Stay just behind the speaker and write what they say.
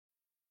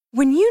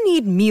When you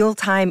need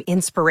mealtime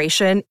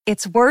inspiration,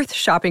 it's worth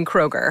shopping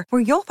Kroger,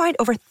 where you'll find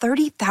over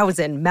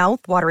 30,000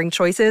 mouth-watering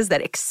choices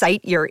that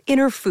excite your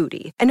inner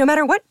foodie. And no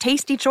matter what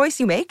tasty choice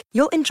you make,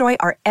 you'll enjoy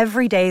our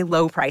everyday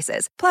low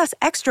prices, plus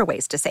extra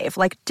ways to save,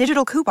 like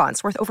digital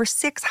coupons worth over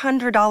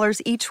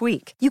 $600 each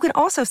week. You can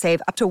also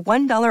save up to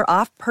 $1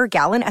 off per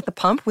gallon at the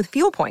pump with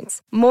fuel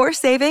points. More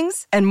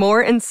savings and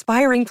more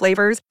inspiring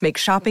flavors make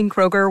shopping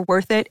Kroger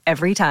worth it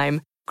every time.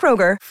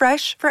 Kroger,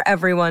 fresh for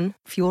everyone.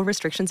 Fuel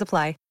restrictions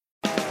apply.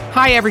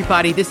 Hi,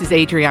 everybody. This is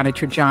Adriana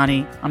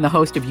Trajani. I'm the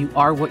host of You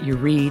Are What You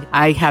Read.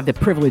 I have the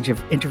privilege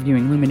of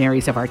interviewing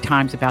luminaries of our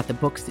times about the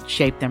books that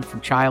shaped them from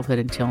childhood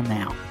until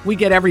now. We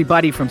get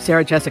everybody from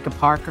Sarah Jessica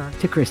Parker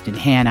to Kristen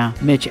Hanna,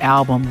 Mitch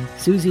Albom,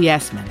 Susie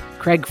Essman,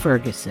 Craig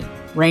Ferguson,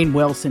 Rainn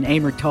Wilson,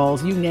 Amor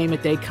Tolls, you name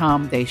it, they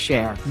come, they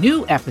share.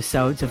 New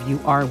episodes of You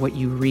Are What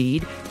You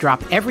Read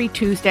drop every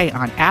Tuesday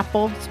on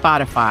Apple,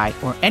 Spotify,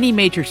 or any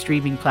major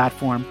streaming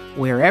platform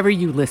wherever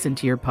you listen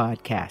to your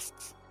podcasts.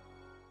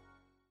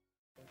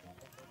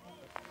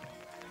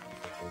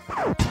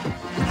 Gonna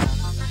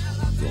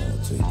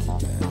take you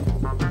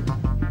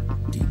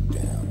down, deep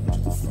down to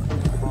the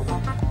front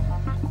line.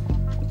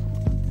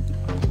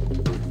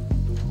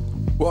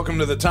 Welcome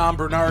to the Tom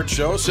Bernard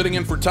Show. Sitting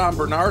in for Tom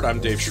Bernard, I'm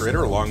Dave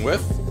Schrader, along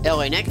with...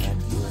 L.A. Nick.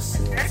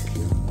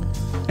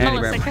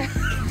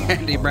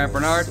 Andy Brant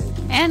Bernard.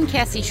 And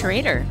Cassie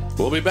Schrader.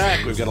 We'll be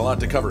back. We've got a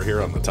lot to cover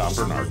here on the Tom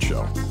Bernard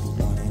Show.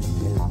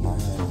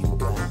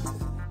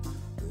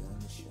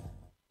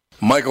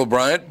 Michael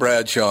Bryant,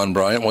 Bradshaw and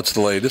Bryant, what's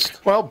the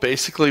latest? Well,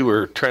 basically,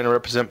 we're trying to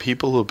represent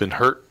people who have been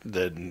hurt,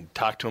 then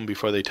talk to them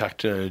before they talk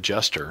to an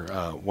adjuster.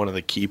 One of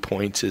the key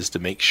points is to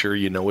make sure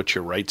you know what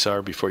your rights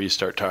are before you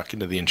start talking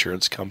to the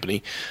insurance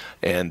company,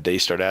 and they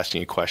start asking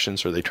you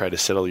questions or they try to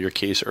settle your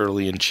case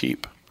early and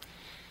cheap.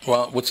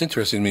 Well, what's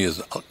interesting to me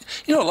is,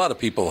 a lot of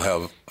people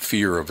have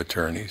fear of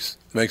attorneys.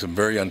 It makes them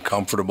very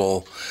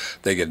uncomfortable.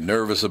 They get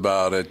nervous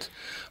about it.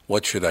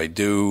 What should I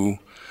do?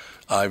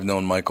 I've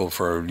known Michael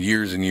for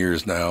years and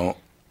years now,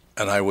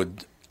 and I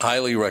would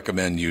highly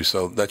recommend you.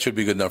 So that should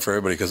be good enough for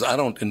everybody, because I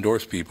don't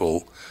endorse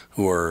people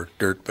who are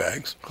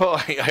dirtbags.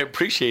 Well, I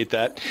appreciate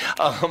that.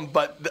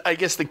 But I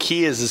guess the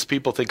key is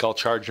people think I'll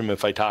charge them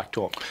if I talk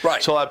to them.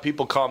 Right. So a lot of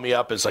people call me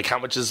up. It's like, how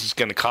much is this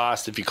going to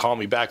cost if you call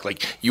me back?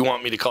 Like, you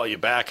want me to call you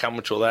back? How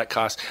much will that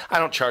cost? I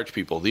don't charge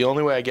people. The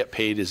only way I get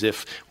paid is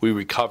if we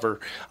recover,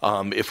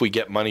 if we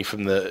get money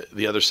from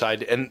the other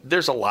side. And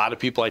there's a lot of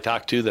people I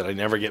talk to that I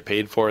never get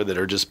paid for that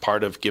are just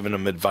part of giving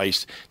them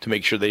advice to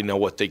make sure they know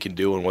what they can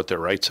do and what their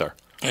rights are.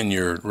 And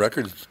your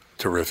record's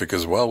terrific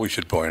as well, we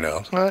should point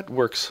out. Well, it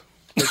works.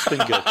 It's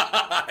been good.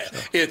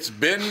 It's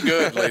been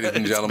good, ladies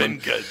and gentlemen.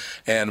 It's been good.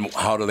 And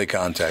how do they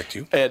contact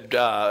you? And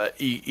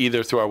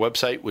either through our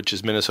website, which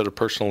is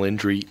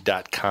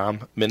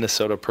minnesotapersonalinjury.com,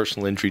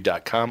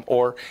 minnesotapersonalinjury.com,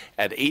 or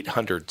at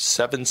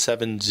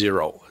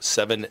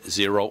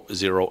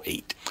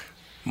 800-770-7008.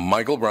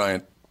 Michael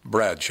Bryant,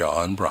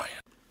 Bradshaw and Bryant.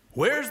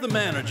 Where's the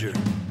manager?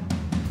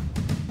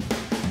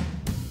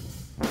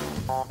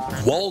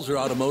 Walzer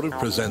Automotive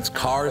presents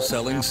Car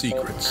Selling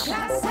Secrets.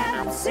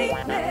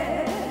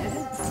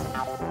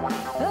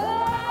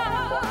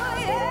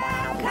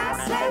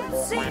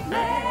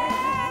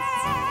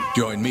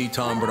 Join me,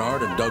 Tom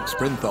Bernard, and Doug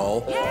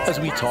Sprinthal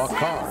as we talk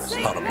cars,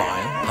 how to buy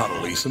them, how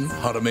to lease them,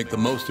 how to make the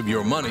most of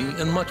your money,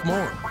 and much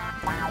more.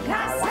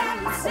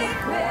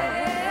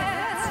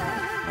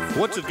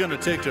 What's it going to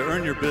take to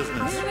earn your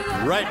business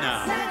right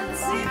now?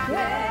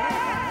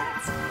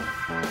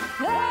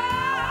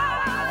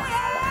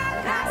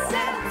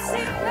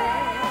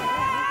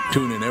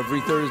 Tune in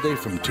every Thursday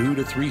from 2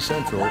 to 3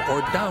 Central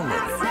or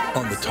download it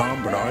on the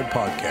Tom Bernard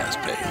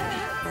podcast page.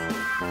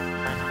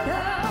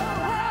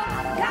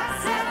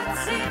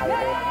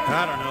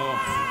 I don't know.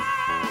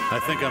 I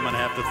think I'm going to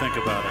have to think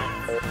about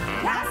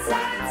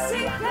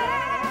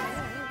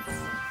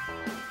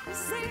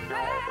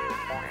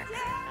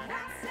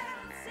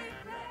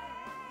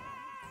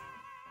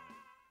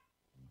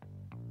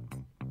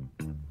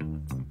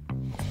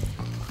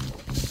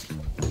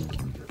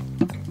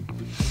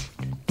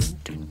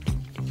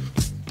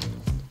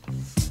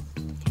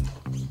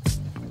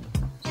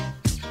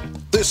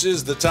This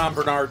is the Tom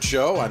Bernard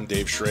Show. I'm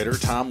Dave Schrader.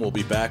 Tom will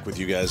be back with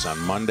you guys on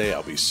Monday.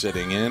 I'll be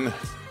sitting in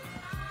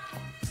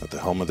at the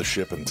helm of the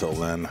ship until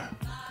then.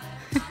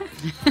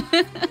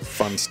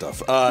 Fun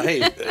stuff.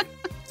 Hey,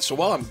 so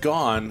while I'm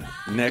gone,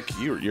 Nick,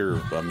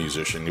 you're a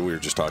musician. We were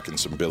just talking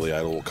some Billy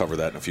Idol. We'll cover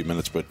that in a few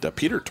minutes. But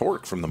Peter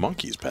Tork from the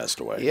Monkees passed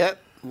away.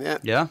 Yep.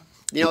 Yeah.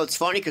 You know, it's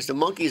funny because the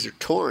Monkees are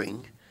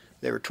touring.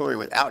 They were touring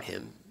without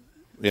him.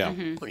 Yeah.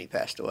 When he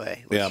passed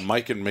away. Yeah,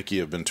 Mike and Mickey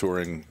have been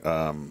touring.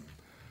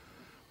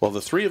 Well, the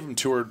three of them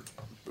toured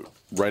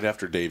right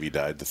after Davey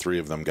died. The three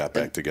of them got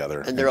back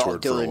together and they're all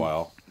toured doing for a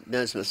while.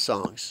 Nesmith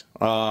songs.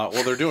 Well,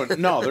 they're doing.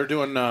 Well,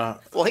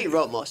 he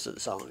wrote most of the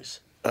songs.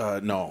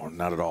 No,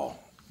 not at all.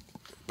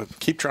 but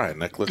keep trying,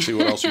 Nick. Let's see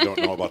what else you don't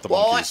know about the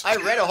Well, Monkees. I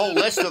read a whole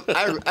list of.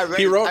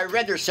 I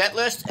read their set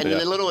list, and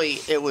literally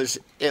it was.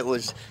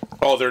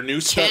 Oh, their new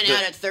 10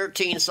 stuff. out of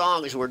 13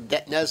 songs were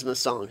Nesmith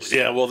songs.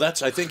 Yeah, well,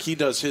 I think he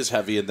does his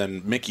heavy, and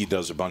then Mickey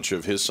does a bunch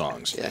of his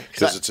songs. Yeah,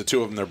 because it's the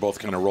two of them. They're both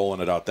kind of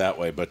rolling it out that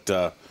way. But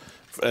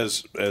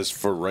as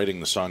for writing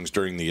the songs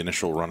during the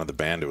initial run of the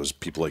band, it was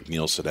people like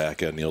Neil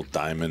Sedaka, Neil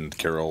Diamond,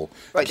 Carole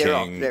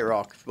King. They were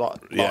all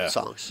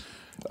songs.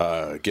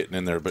 Getting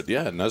in there. But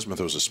yeah, Nesmith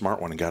was a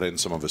smart one and got in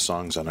some of his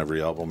songs on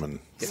every album and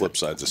flip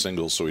sides of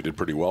singles, so he did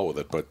pretty well with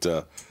it. But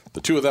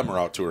the two of them are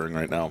out touring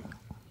right now.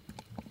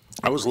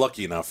 I was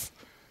lucky enough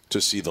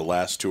to see the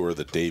last tour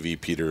that Davey,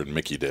 Peter, and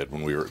Mickey did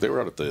when they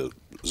were out at the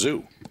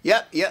zoo.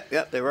 Yep,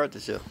 they were at the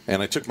zoo.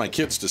 And I took my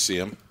kids to see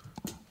them.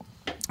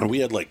 And we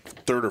had like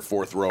third or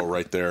fourth row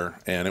right there,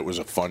 and it was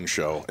a fun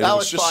show. And it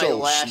was just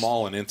so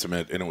small and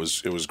intimate, and it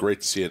was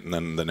great to see it. And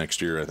then the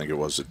next year, I think it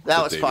was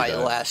that was probably the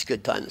last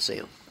good time to see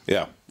them.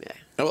 Yeah.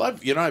 Well,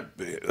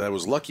 I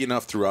was lucky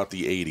enough throughout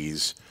the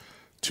 '80s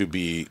to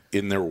be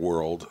in their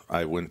world.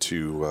 I went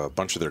to a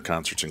bunch of their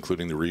concerts,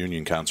 including the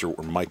reunion concert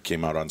where Mike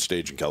came out on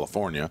stage in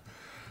California.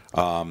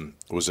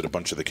 Was at a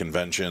bunch of the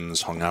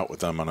conventions, hung out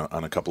with them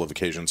on a couple of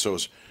occasions. So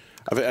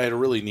I had a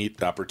really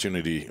neat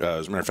opportunity.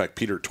 As a matter of fact,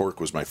 Peter Tork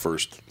was my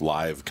first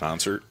live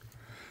concert.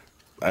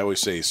 I always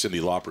say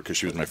Cyndi Lauper because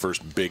she was my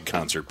first big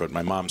concert, but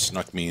my mom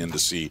snuck me in to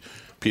see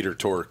Peter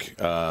Tork.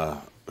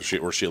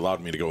 She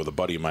allowed me to go with a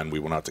buddy of mine. We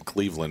went out to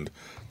Cleveland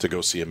to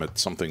go see him at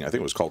something, I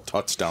think it was called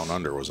Tuts Down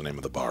Under was the name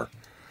of the bar.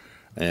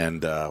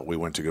 And we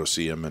went to go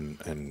see him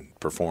and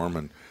perform,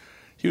 and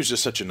he was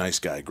just such a nice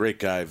guy, great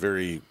guy,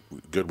 very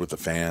good with the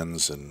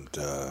fans, and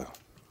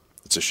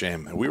it's a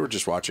shame. And we were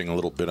just watching a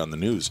little bit on the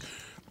news.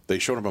 They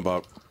showed him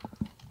about,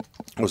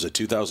 was it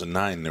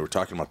 2009? They were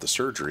talking about the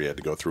surgery he had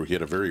to go through. He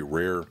had a very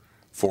rare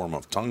form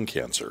of tongue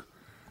cancer.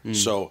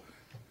 So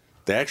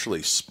they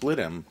actually split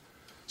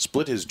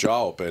his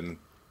jaw open,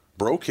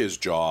 broke his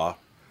jaw,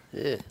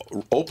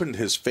 opened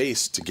his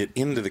face to get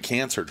into the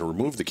cancer, to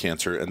remove the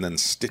cancer, and then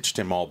stitched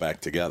him all back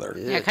together.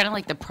 Yeah, kind of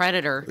like the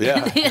Predator.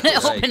 Yeah.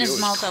 Open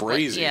his mouth up.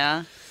 Crazy.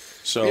 Yeah.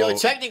 So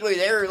technically,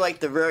 they were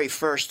like the very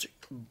first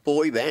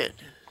boy band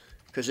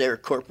because they were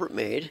corporate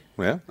made.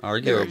 Yeah,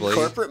 arguably.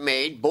 Corporate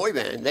made boy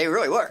band. They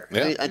really were.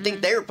 Yeah. I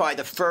think they were probably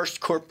the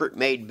first corporate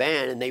made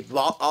band, and they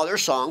bought all their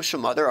songs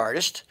from other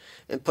artists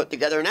and put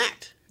together an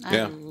act.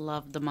 I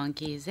love the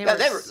Monkees.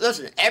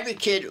 Listen, every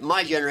kid in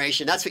my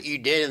generation, that's what you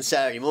did on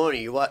Saturday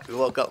morning. You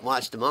woke up and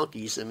watched the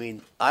Monkees. I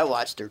mean, I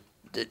watched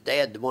they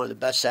had one of the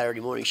best Saturday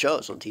morning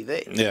shows on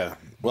TV. Yeah.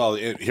 Well,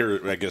 here,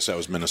 I guess that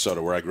was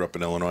Minnesota, where I grew up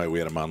in Illinois. We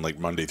had them on like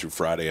Monday through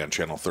Friday on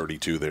Channel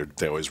 32.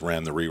 They always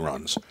ran the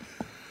reruns.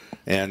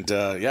 And,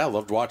 I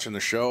loved watching the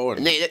show.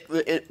 And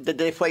did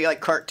they play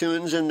like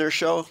cartoons in their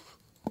show?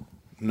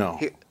 No.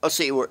 Let's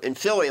see, in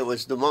Philly it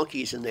was the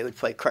Monkees, and they would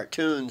play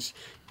cartoons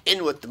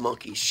in with the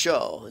Monkees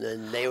show, and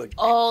then they would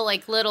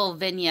like little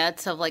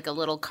vignettes of like a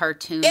little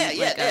cartoon.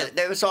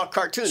 There was all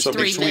cartoons. So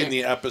between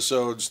the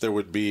episodes, there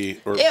would be.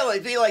 It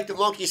would be like the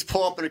Monkees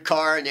pull up in a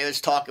car and they would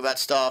talk about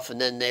stuff, and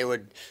then they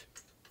would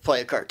play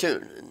a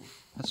cartoon.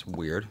 That's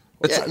weird.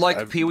 It's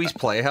like Pee-wee's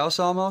Playhouse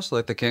almost,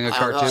 like the king of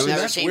cartoons.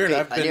 That's weird.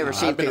 I've never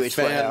seen Pee-wee's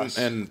Playhouse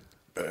and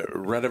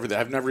read everything.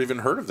 I've never even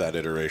heard of that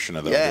iteration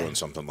of them doing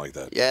something like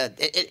that. Yeah,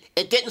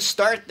 it didn't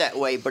start that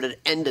way, but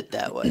it ended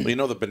that way. Well, you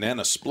know, the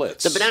Banana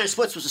Splits. The Banana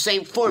Splits was the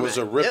same format. It was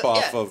a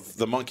rip-off of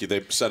the Monkey.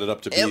 They set it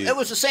up to be. It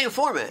was the same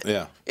format.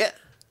 Yeah. Yeah.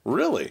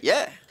 Really?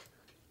 Yeah.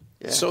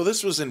 So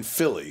this was in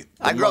Philly.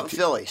 I grew up in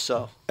Philly,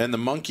 so. And the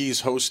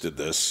Monkees hosted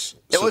this.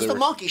 It was the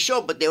Monkey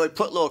show, but they would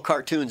put little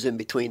cartoons in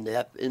between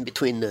the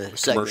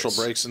segments. Commercial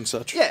breaks and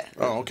such? Yeah.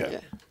 Oh, okay.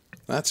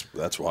 Yeah.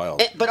 That's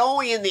wild. But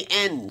only in the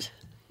end.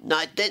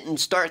 It didn't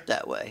start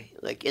that way.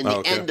 Like in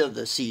the end of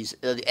the season,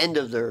 the end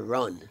of their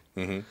run.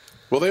 Mm-hmm.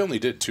 Well, they only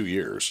did 2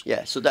 years.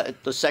 Yeah, so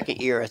that the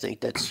second year, I think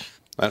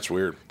that's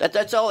weird.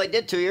 That's all they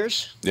did, 2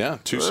 years. Yeah,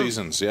 2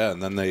 seasons. Yeah,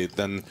 and then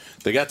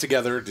they got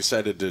together,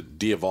 decided to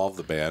de-evolve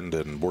the band,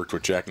 and worked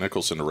with Jack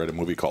Nicholson to write a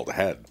movie called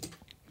Head.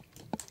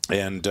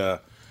 And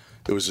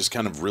it was this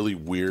kind of really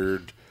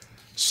weird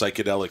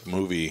psychedelic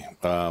movie.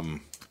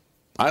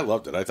 I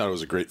loved it. I thought it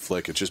was a great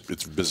flick.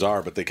 It's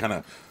bizarre, but they kind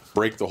of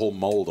break the whole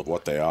mold of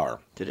what they are.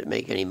 Did it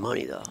make any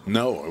money, though?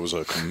 No, it was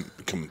a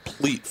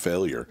complete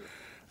failure.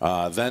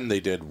 Then they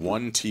did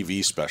one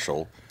TV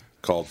special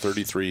called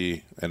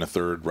 33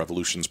 1/3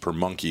 Revolutions per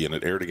Monkey, and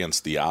it aired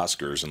against the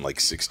Oscars in like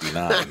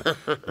 69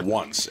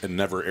 once and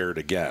never aired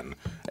again.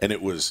 And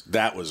that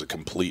was a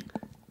complete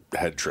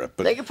head trip.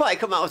 But they could probably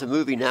come out with a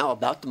movie now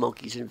about the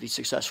Monkees and be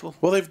successful.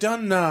 Well, they've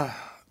done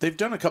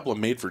a couple of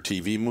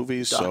made-for-TV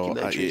movies,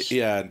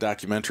 documentaries.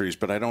 Documentaries.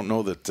 But I don't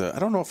know that I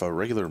don't know if a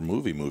regular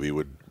movie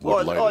would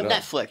light it up. Or a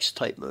Netflix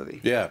type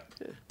movie. Yeah,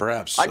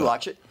 perhaps. I'd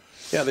watch it.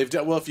 Yeah, they've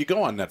done. Well, if you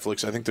go on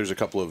Netflix, I think there's a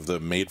couple of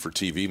the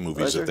made-for-TV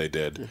movies that they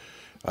did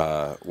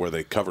where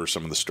they cover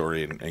some of the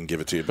story and give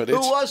it to you. But who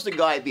was the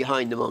guy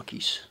behind the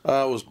Monkees?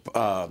 It was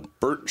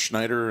Bert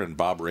Schneider and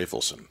Bob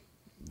Rafelson.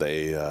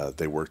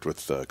 They worked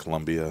with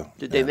Columbia.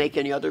 Did they make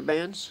any other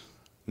bands?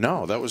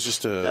 No, that was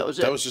just That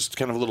was just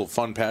kind of a little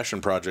fun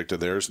passion project of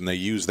theirs, and they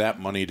used that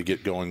money to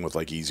get going with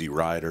like Easy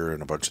Rider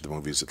and a bunch of the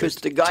movies. Because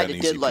the guy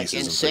that did like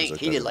NSYNC,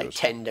 he did like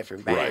 10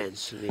 different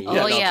bands. Right.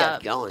 I mean, yeah.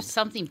 going.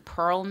 Something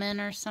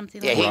Perlman or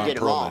something Yeah, like he that. did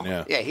them all.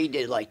 Yeah, he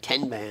did like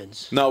 10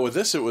 bands. No, with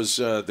this it was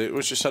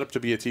just set up to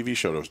be a TV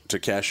show to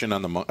cash in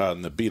on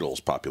the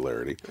Beatles'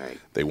 popularity. Right.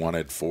 They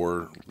wanted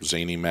 4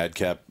 zany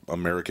madcap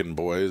American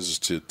boys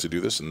to do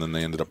this, and then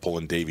they ended up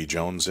pulling Davy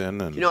Jones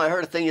in. And I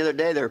heard a thing the other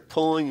day. They're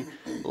pulling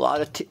a lot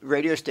of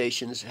radio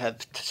stations have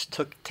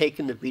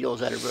taken the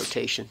Beatles out of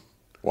rotation.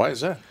 Why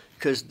is that?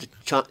 Because the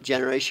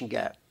generation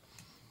gap.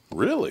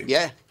 Really?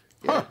 Yeah.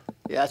 Huh.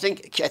 Yeah, I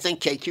think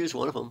KQ is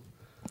one of them.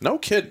 No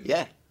kidding.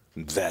 Yeah.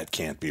 That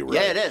can't be right.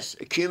 Yeah, it is.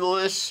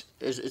 Cumulus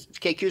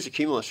KQ's a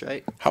Cumulus,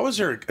 right? How is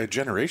there a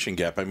generation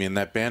gap? I mean,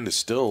 that band is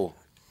still.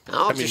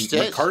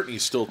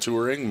 McCartney's still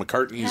touring.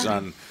 McCartney's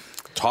on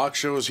talk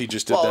shows. He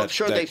just did that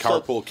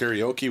carpool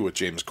karaoke with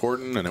James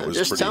Corden, and it was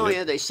just pretty telling good.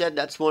 you, they said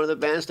that's one of the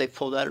bands they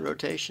pulled out of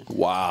rotation.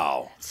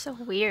 Wow. It's so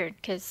weird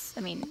because, I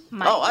mean...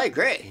 I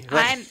agree.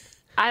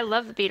 I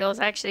love the Beatles.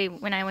 Actually,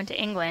 when I went to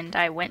England,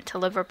 I went to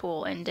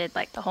Liverpool and did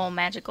like the whole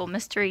Magical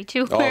Mystery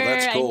Tour. Oh,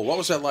 that's cool. What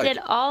was that like?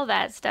 Did all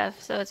that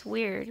stuff, so it's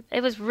weird.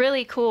 It was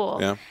really cool.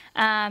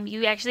 Yeah.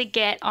 You actually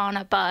get on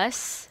a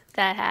bus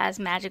that has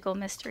Magical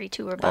Mystery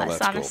Tour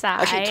bus on the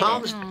side. Actually,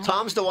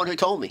 Tom's the one who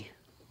told me.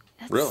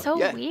 That's so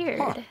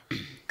weird.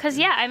 Because,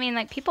 I mean,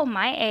 like, people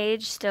my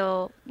age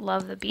still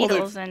love the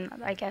Beatles,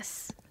 and I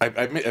guess... I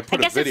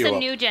put a video it's the up.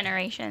 new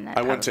generation. That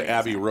I went to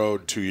probably Abbey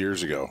Road 2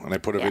 years ago, and I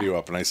put a video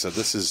up, and I said,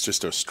 this is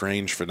just a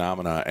strange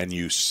phenomena, and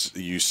you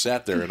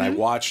sat there, and I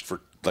watched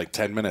for like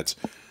 10 minutes.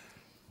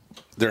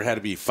 There had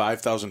to be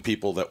 5,000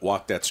 people that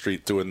walked that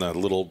street doing the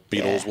little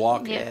Beatles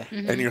walk,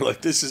 and you're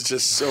like, this is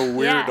just so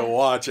weird to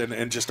watch,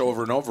 and just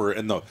over and over,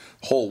 and the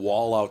whole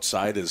wall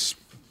outside is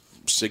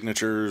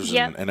signatures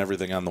and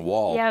everything on the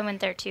wall. Yeah, I went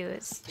there too.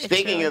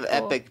 Speaking really of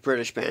cool. epic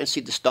British bands, see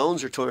the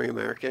Stones are touring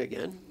America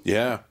again.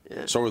 Yeah.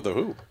 So are the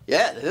Who.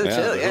 Yeah, the Who too.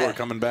 The Who are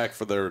coming back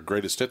for their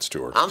greatest hits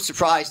tour. I'm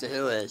surprised the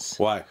Who is.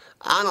 Why?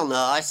 I don't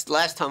know.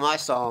 Last time I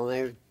saw them,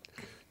 they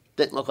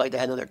didn't look like they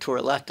had another tour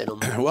left in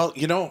them. Well,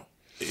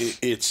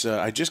 it's.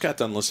 I just got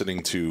done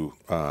listening to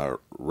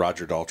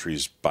Roger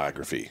Daltrey's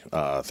biography.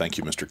 Thank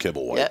you, Mr.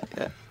 Kibblewhite.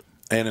 Yeah.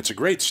 And it's a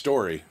great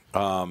story.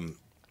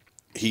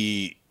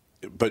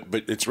 But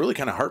it's really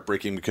kind of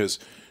heartbreaking because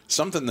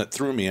something that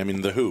threw me. I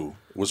mean, the Who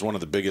was one of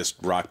the biggest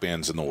rock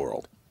bands in the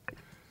world.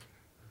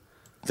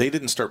 They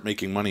didn't start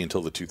making money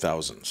until the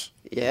 2000s.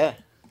 Yeah.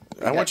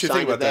 I want you to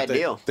think about that.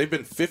 Deal. They've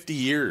been 50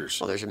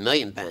 years. Well, there's a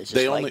million bands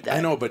just like that.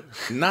 I know, but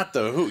not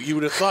the Who. You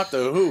would have thought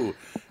the Who,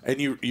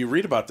 and you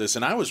read about this,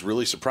 and I was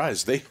really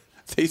surprised. They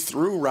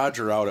threw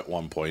Roger out at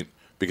one point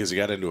because he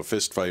got into a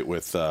fist fight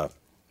with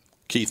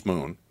Keith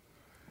Moon.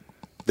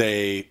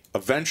 They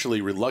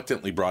eventually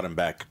reluctantly brought him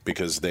back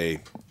because they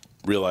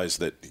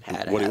realized that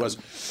what he was.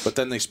 But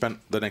then they spent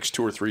the next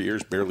 2 or 3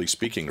 years barely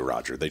speaking to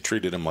Roger. They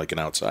treated him like an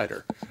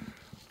outsider.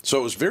 So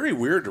it was very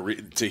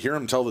weird to hear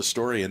him tell the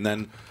story. And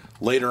then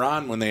later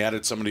on, when they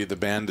added somebody to the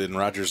band, and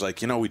Roger's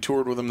like, we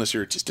toured with him this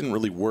year. It just didn't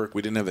really work.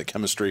 We didn't have that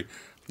chemistry.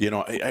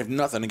 I have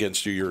nothing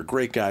against you. You're a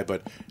great guy,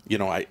 but,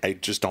 I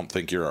just don't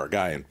think you're our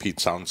guy. And Pete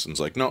Townshend's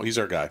like, no, he's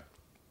our guy.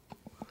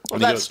 Well,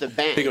 that's the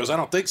band. He goes, I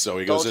don't think so.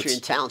 He goes, Daltrey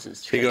and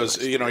Townsend's he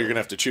goes, you're going to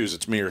have to choose.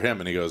 It's me or him.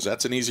 And he goes,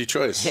 that's an easy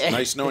choice.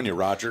 Nice knowing you,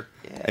 Roger.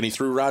 Yeah. And he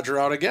threw Roger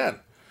out again.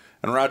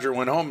 And Roger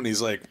went home, and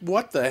he's like,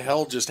 what the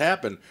hell just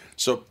happened?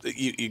 So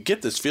you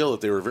get this feel that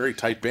they were a very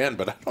tight band,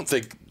 but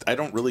I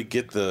don't really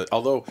get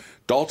although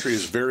Daltrey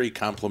is very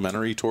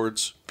complimentary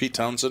towards Pete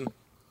Townsend,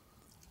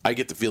 I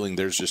get the feeling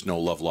there's just no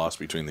love lost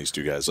between these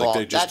two guys.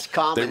 Like that's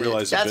common. They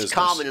realize that's business.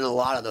 common in a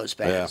lot of those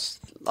bands.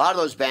 Yeah. A lot of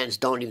those bands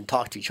don't even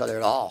talk to each other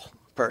at all,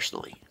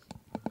 personally.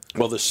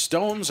 Well, the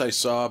Stones I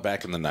saw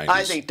back in the 90s.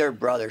 I think they're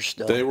brothers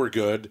still. They were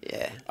good.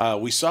 Yeah.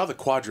 We saw the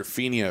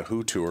Quadrophenia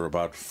Who tour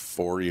about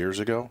 4 years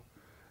ago.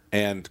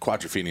 And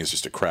Quadrophenia is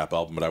just a crap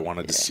album, but I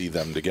wanted to see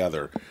them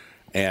together.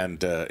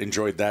 And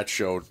enjoyed that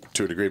show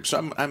to a degree.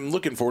 So I'm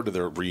looking forward to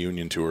their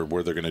reunion tour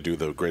where they're going to do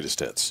the greatest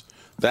hits.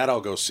 That I'll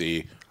go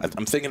see.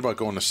 I'm thinking about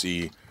going to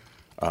see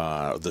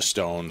the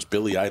Stones.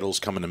 Billy Idol's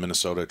coming to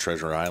Minnesota,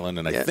 Treasure Island,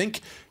 and I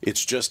think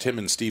it's just him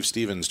and Steve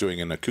Stevens doing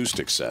an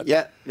acoustic set.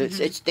 Yeah,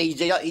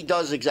 he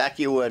does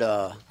exactly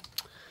what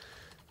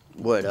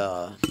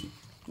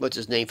what's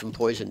his name from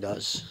Poison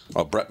does.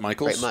 Oh, Bret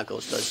Michaels? Bret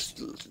Michaels does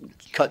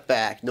cut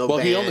back, no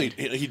band. Well,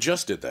 he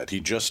just did that. He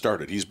just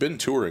started. He's been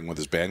touring with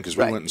his band because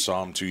we went and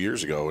saw him 2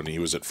 years ago, and he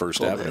was at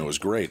First Avenue. It was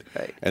great.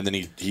 Right. And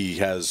then he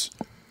has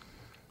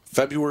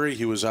February.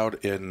 He was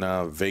out in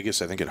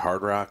Vegas, I think at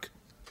Hard Rock,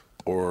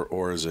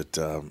 or is it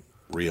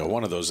Rio?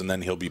 One of those. And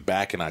then he'll be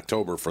back in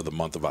October for the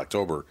month of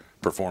October,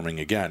 performing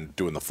again,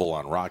 doing the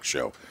full-on rock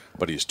show.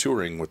 But he's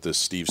touring with this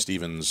Steve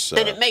Stevens.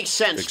 And it makes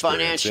sense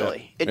experience.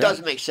 financially. It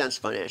does make sense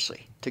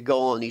financially to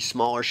go on these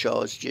smaller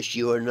shows, just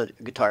you and a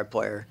guitar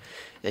player,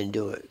 and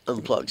do an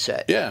unplugged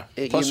set. Yeah.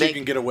 Plus, you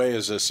can get away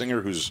as a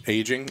singer who's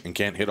aging and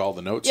can't hit all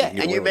the notes. Yeah,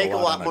 and you make a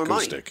lot more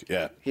money.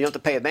 Yeah. You don't have to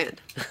pay a band.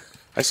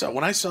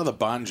 When I saw the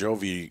Bon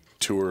Jovi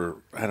tour,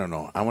 I don't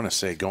know, I want to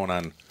say going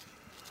on,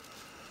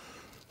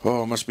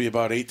 it must be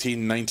about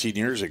 18, 19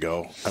 years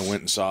ago. I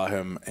went and saw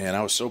him, and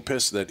I was so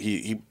pissed that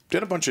he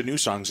did a bunch of new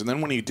songs, and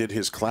then when he did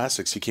his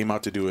classics, he came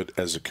out to do it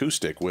as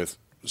acoustic with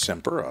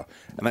Sempura.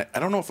 And I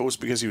don't know if it was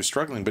because he was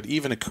struggling, but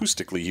even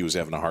acoustically, he was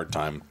having a hard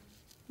time.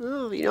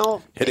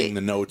 Well, hitting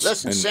the notes.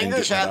 Listen,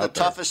 singers have the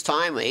toughest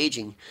time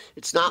aging.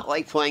 It's not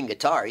like playing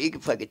guitar. You can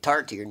play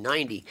guitar till you're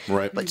 90.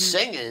 Right. But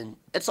singing,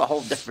 it's a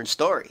whole different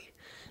story.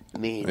 I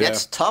mean,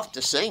 it's tough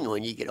to sing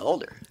when you get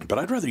older. But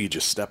I'd rather you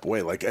just step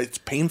away. Like, it's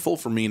painful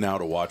for me now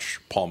to watch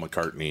Paul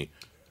McCartney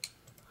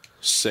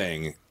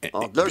sing.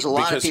 There's a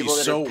lot of people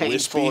that so are painful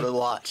wispy to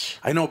watch.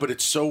 I know, but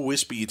it's so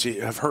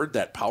wispy. I've heard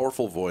that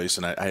powerful voice,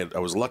 and I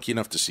was lucky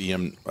enough to see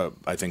him,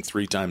 I think,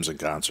 3 times in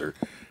concert.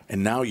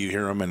 And now you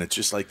hear him, and it's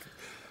just like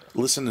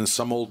listening to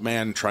some old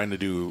man trying to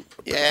do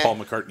Paul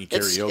McCartney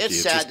karaoke.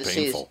 It's sad just to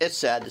painful. It's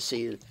sad to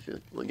see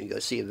when you go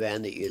see a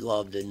band that you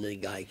loved and the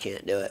guy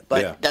can't do it.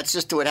 But that's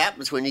just what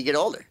happens when you get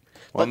older.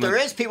 Well, but there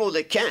is people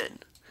that can.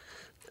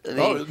 I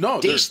mean,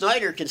 Dee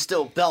Snider can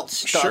still belt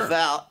stuff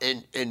out,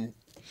 and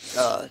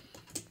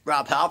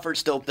Rob Halford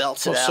still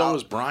belts it out. So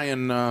was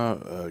Brian,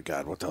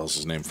 God, what the hell is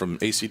his name, from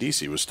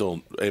AC/DC, was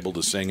still able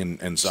to sing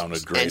and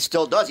sounded great. And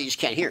still does, he just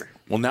can't hear.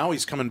 Well, now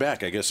he's coming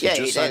back. I guess he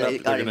just signed up.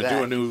 They're going to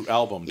do a new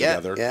album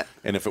together. Yeah.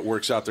 And if it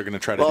works out, they're going to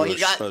try to do a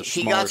smaller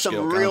scale he got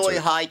some really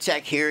concert.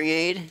 high-tech hearing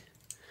aid.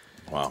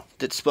 Wow.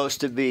 That's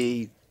supposed to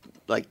be,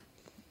 like,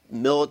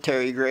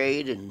 military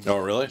grade. And oh,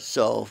 really?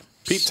 So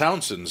Pete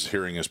Townshend's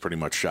hearing is pretty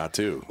much shot,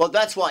 too. Well,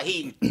 that's why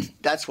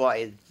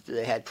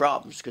they had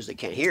problems, because they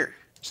can't hear.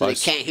 So they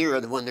can't hear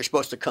when they're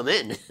supposed to come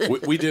in.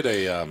 we did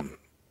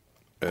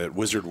at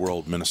Wizard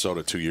World,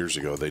 Minnesota 2 years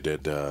ago. They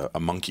did a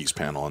Monkees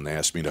panel, and they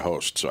asked me to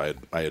host. So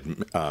I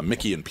had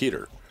Mickey and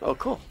Peter. Oh,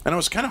 cool. And I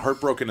was kind of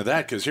heartbroken to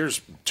that, because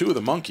here's 2 of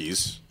the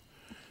Monkees,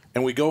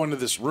 and we go into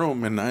this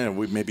room, and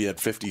we maybe had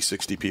 50,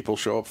 60 people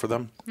show up for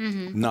them.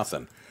 Mm-hmm.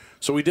 Nothing.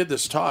 So we did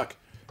this talk.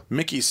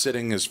 Mickey's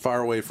sitting as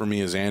far away from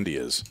me as Andy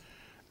is.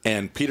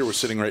 And Peter was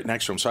sitting right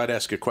next to him, so I'd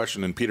ask a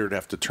question, and Peter would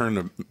have to turn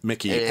to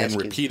Mickey and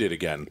repeat it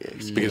again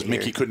because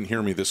Mickey couldn't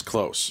hear me this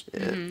close. Yeah.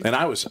 And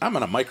I'm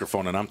on a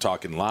microphone, and I'm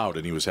talking loud,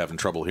 and he was having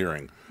trouble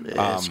hearing.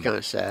 Yeah, it's kind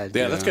of sad.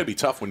 Yeah, that's got to be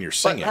tough when you're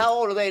singing. But how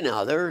old are they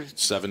now? They're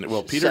 7.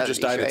 Well, Peter just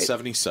died at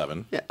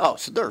 77. Yeah. Oh,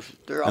 so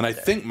they're up and I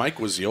there. think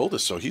Mike was the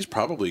oldest, so he's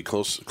probably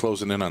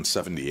closing in on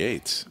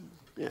 78.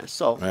 Yeah,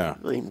 so I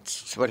mean,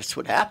 it's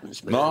what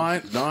happens, man.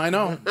 No, I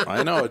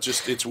know.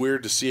 It's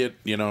weird to see it,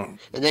 you know.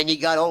 And then you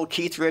got old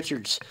Keith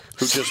Richards,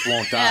 who just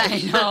won't die.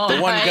 I know,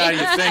 the one guy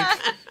you think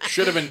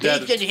should have been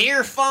dead. He can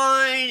hear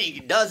fine. He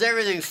does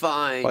everything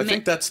fine. Well, I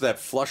think that's that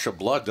flush of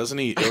blood, doesn't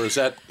he? Or is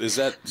that?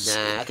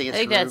 Nah, I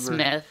think that's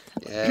myth.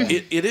 Yeah.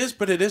 It is,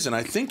 but it isn't.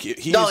 I think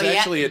he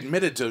actually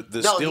admitted to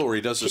this deal where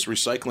he does this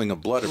recycling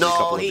of blood every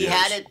couple of years.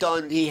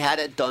 He had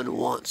it done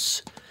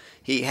once.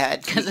 He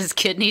had because his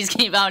kidneys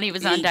came out. And he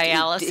was on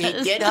dialysis.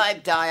 He did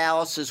have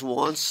dialysis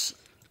once,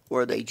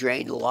 where they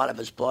drained a lot of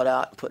his blood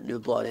out and put new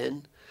blood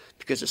in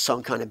because of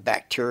some kind of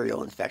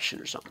bacterial infection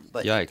or something.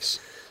 But yikes!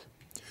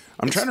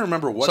 I'm trying to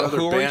remember what other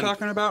who band. are we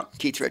talking about?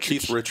 Keith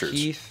Richards.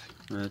 Keith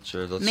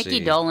Richards. Let's Mickey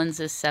see.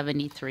 Dolenz is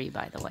 73,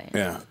 by the way.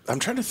 Yeah, I'm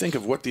trying to think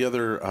of what the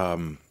other.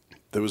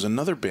 There was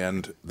another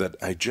band that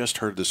I just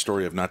heard the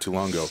story of not too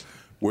long ago,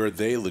 where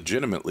they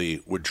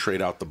legitimately would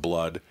trade out the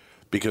blood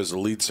because the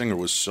lead singer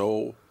was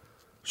so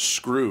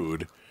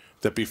screwed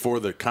that before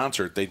the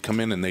concert they'd come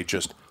in and they'd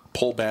just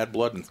pull bad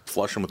blood and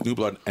flush him with new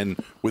blood, and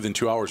within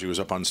 2 hours he was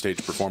up on stage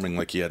performing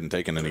like he hadn't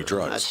taken any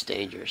drugs. That's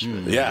dangerous.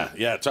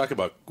 Yeah, talk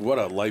about what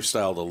a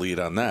lifestyle to lead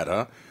on that,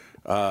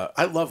 huh?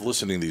 I love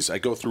listening to these. I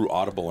go through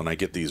Audible and I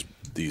get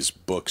these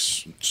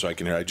books so I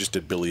can hear. I just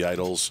did Billy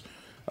Idol's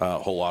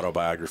whole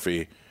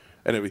autobiography,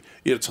 and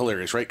it's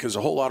hilarious, right? Because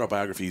the whole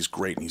autobiography is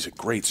great, and he's a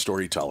great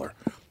storyteller.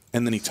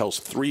 And then he tells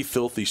 3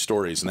 filthy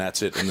stories, and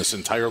that's it in this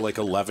entire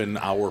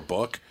 11-hour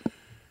book.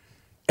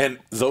 And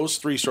those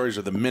 3 stories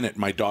are the minute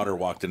my daughter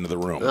walked into the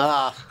room.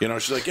 You know,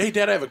 she's like, "Hey,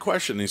 Dad, I have a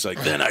question." And he's like,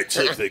 "Then I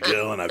took the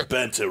girl and I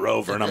bent her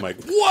over." And I'm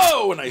like,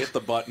 "Whoa!" And I hit the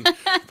button.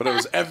 But it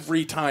was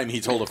every time he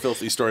told a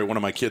filthy story, one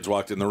of my kids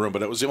walked in the room.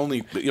 But it was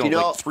only,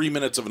 like 3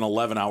 minutes of an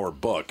 11-hour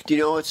book. Do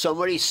you know what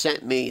somebody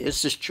sent me?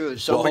 This is true.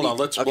 Well, hold on.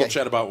 We'll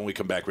chat about it when we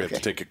come back. We have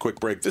to take a quick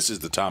break. This is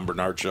the Tom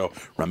Bernard Show,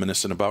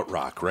 reminiscent about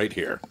rock right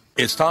here.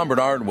 It's Tom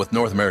Bernard with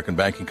North American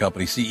Banking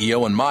Company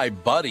CEO and my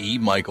buddy,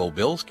 Michael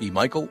Bilski.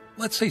 Michael,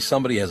 let's say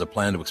somebody has a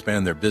plan to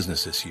expand their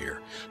business this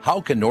year. How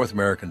can North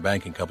American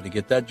Banking Company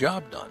get that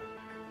job done?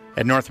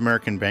 At North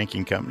American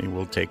Banking Company,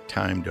 we'll take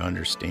time to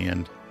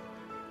understand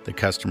the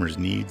customer's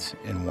needs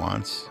and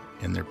wants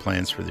and their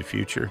plans for the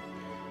future.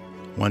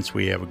 Once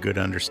we have a good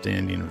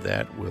understanding of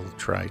that, we'll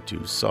try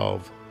to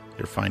solve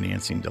their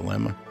financing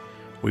dilemma.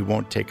 We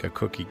won't take a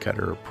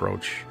cookie-cutter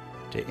approach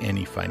to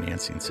any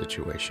financing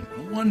situation.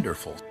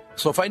 Wonderful.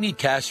 So if I need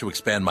cash to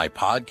expand my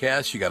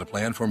podcast, you got a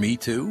plan for me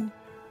too?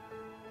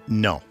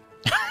 No.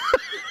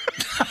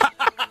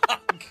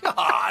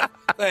 God.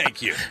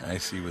 Thank you. I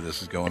see where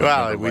this is going.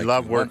 Well, we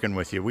love working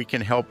with you. We can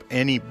help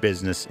any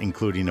business,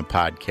 including a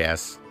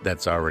podcast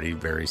that's already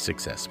very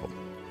successful.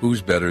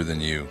 Who's better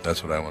than you?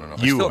 That's what I want to know.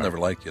 You I still are. never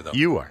liked you, though.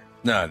 You are.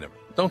 No, I never.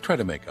 Don't try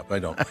to make up. I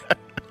don't.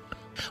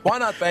 Why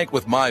not bank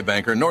with my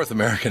banker, North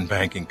American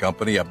Banking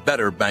Company, a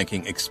better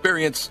banking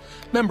experience,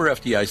 member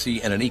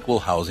FDIC, and an equal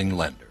housing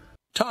lender.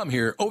 Tom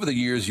here. Over the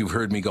years, you've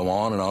heard me go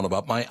on and on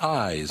about my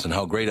eyes and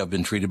how great I've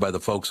been treated by the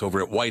folks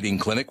over at Whiting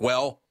Clinic.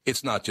 Well,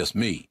 it's not just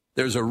me.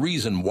 There's a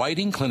reason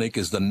Whiting Clinic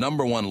is the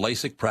 #1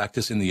 LASIK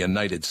practice in the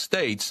United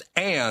States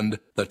and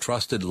the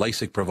trusted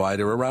LASIK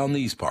provider around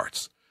these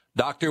parts.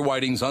 Dr.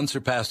 Whiting's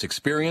unsurpassed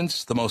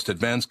experience, the most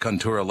advanced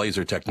Contura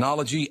laser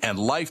technology, and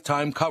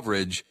lifetime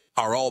coverage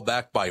are all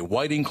backed by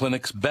Whiting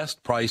Clinic's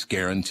best price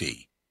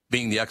guarantee.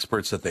 Being the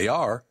experts that they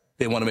are,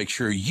 they want to make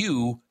sure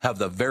you have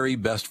the very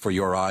best for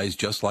your eyes,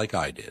 just like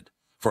I did.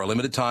 For a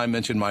limited time,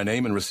 mention my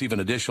name and receive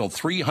an additional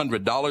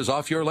 $300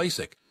 off your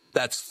LASIK.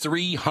 That's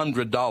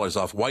 $300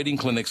 off Whiting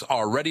Clinic's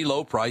already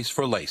low price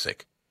for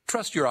LASIK.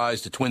 Trust your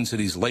eyes to Twin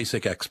Cities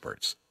LASIK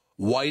experts.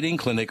 Whiting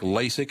Clinic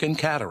LASIK and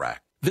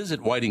Cataract.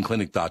 Visit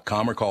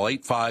whitingclinic.com or call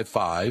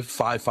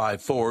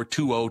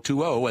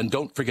 855-554-2020, and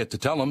don't forget to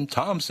tell them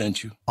Tom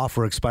sent you.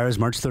 Offer expires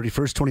March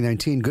 31st,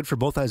 2019. Good for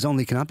both eyes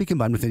only. Cannot be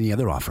combined with any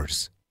other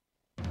offers.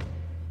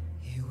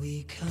 Here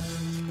we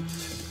come,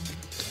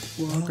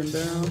 walking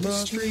down the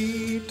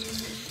street.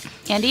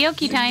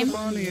 Karaoke time.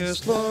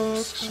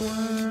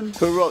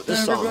 Who wrote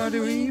this song? The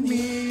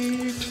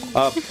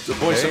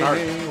Boyce and Hart.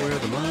 We're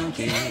the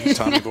monkeys.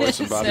 Tommy Boyce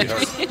and Bobby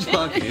Hart.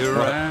 Monkey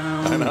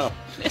around. I know.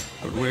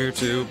 But we're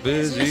too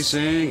busy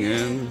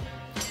singing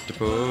to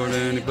put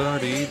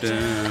anybody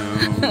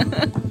down.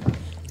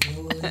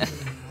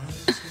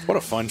 What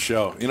a fun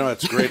show. You know,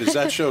 what's great is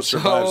that show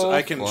survives. So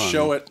I can fun.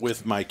 show it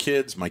with my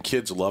kids. My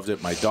kids loved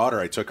it. My daughter,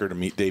 I took her to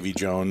meet Davy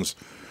Jones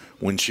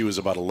when she was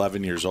about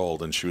 11 years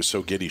old, and she was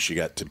so giddy she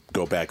got to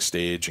go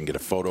backstage and get a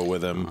photo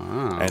with him,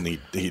 and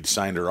he'd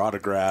signed her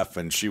autograph,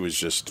 and she was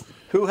just...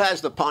 Who has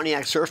the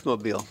Pontiac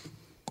Surfmobile?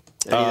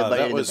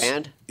 Anybody in the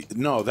band?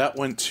 No, that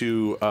went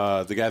to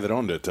the guy that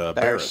owned it,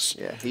 Barris.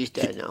 Yeah, he's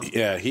dead now.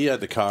 Yeah, he had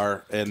the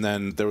car, and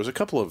then there was a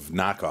couple of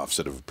knockoffs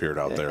that have appeared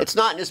out there. It's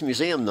not in this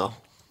museum, though.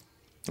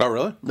 Oh,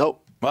 really?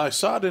 Nope. Well, I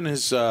saw it in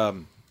his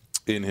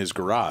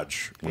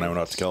garage when I went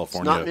out to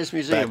California. It's not in his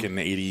museum. Back in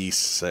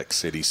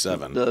 86,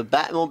 87. The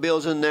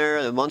Batmobile's in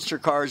there, the Munster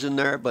car's in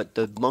there, but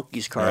the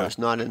Monkeys car is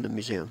not in the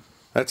museum.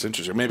 That's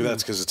interesting. Maybe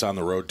that's because it's on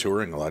the road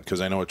touring a lot,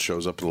 because I know it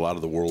shows up at a lot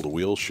of the World of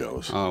Wheels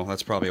shows. Oh,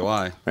 that's probably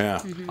why.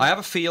 Yeah. I have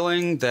a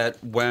feeling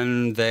that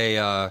when they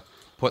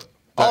put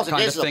that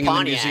kind of thing in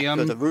the museum,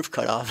 with the roof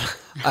cut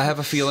off. I have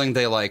a feeling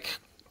they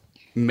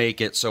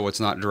make it so it's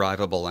not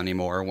drivable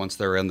anymore once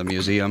they're in the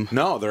museum.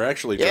 No, they're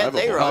actually Yeah, drivable.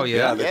 they run. Oh,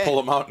 yeah? They pull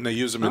them out and they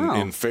use them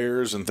Oh. in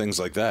fairs and things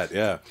like that.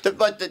 Yeah.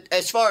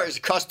 As far as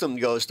custom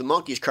goes, the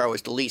Monkeys car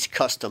was the least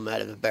custom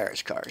out of the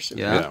Barris cars.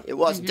 Yeah. It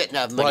didn't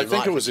have many Well, I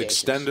think it was modifications.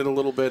 extended a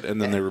little bit,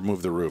 and then they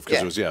removed the roof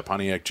because Yeah. it was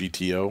Pontiac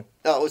GTO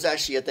No, it was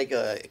actually, I think,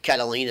 a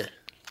Catalina.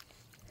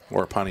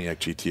 or a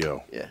Pontiac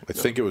GTO. Yeah. I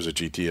think it was a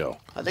GTO.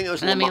 I think it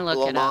was Let me look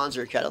Le it up. Mans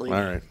or Catalina.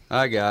 All right.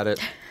 I got it.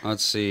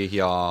 Let's see.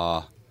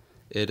 Yeah,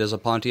 it is a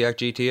Pontiac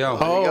GTO.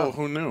 Oh,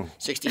 who knew?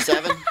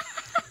 67?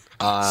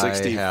 I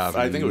have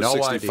I think it was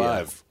no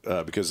 65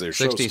 because their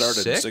show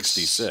started in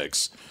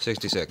 66.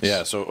 66.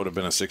 Yeah, so it would have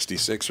been a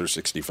 66 or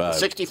 65.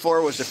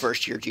 64 was the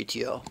first year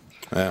GTO.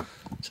 Yeah.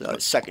 So that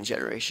was second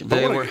generation.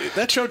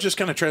 That show just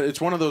kind of it's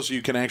one of those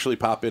you can actually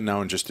pop in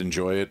now and just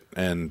enjoy it,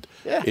 and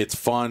Yeah. it's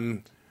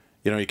fun.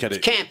 You know, you kind of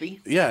It's campy.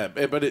 Yeah,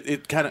 but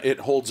it kind of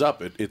holds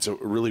up. It's a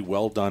really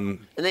well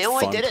done. And they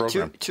only fun did it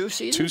program. two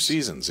seasons? 2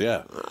 seasons,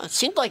 yeah. It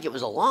seemed like it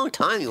was a long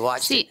time you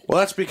watched it. Well,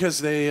 that's because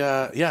they,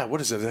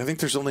 what is it? I think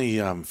there's only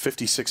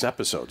 56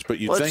 episodes, but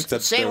you'd Well, think it's that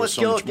the same there with was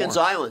so much Gilligan's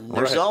more. Island.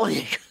 There's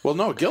only... Well,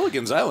 no,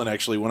 Gilligan's Island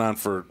actually went on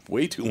for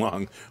way too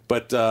long,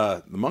 but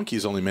the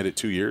Monkeys only made it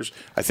 2 years.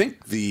 I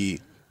think the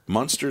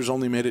Munsters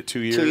only made it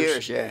 2 years. 2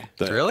 years, yeah.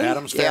 The Really?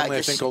 Adams Family,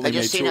 I think, only made 2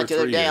 or 3 years. I just seen that the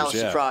other day. I was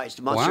yeah. surprised.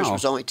 The Munsters Wow.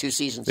 was only 2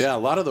 seasons. Yeah, a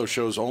lot of those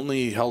shows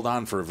only held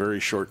on for a very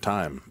short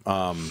time,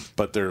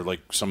 but they're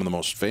like some of the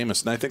most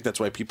famous, and I think that's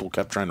why people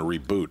kept trying to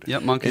reboot.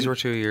 Yep, Monkeys were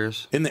 2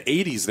 years. In the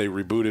 80s, they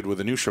rebooted with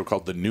a new show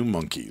called The New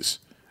Monkeys,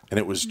 and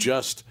it was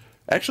just...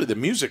 Actually, the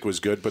music was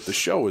good, but the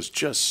show was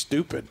just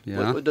stupid.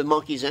 Yeah. With the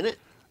Monkeys in it?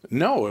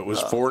 No, it was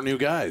 4 new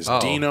guys.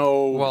 Oh.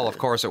 Dino... Well, of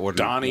course it wouldn't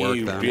Donnie, work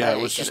then. yeah, That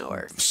it was ain't just gonna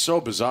work. so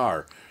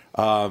bizarre.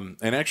 And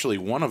actually,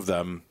 one of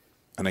them,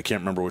 and I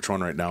can't remember which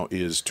one right now,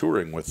 is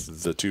touring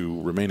with the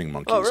 2 remaining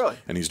Monkeys. Oh, really?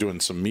 And he's doing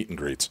some meet and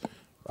greets.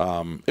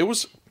 It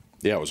was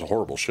a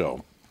horrible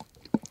show.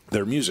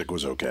 Their music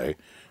was okay,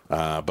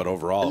 but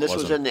overall And this it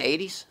was wasn't. in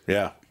the 80s?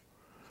 Yeah.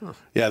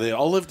 Yeah, they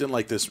all lived in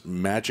like this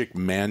magic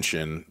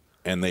mansion,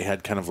 and they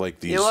had kind of like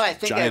these You know what, I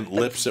think giant I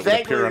lips that would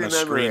vaguely appear on a remember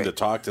screen it. to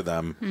talk to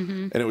them.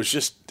 And it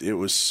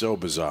was so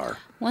bizarre.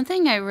 One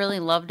thing I really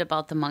loved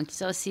about the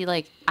Monkeys,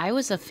 I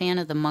was a fan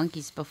of the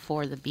Monkeys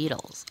before the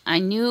Beatles. I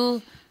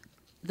knew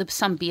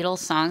some Beatles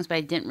songs, but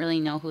I didn't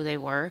really know who they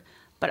were.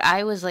 but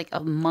I was like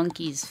a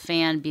Monkees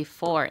fan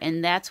before,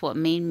 and that's what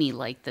made me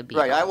like the Beatles.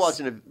 Right, I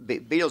wasn't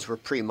Beatles were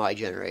pre my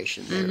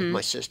generation. They were Mhm.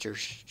 my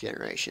sister's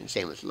generation.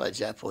 Same with Led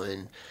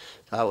Zeppelin.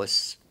 I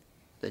was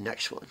the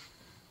next one.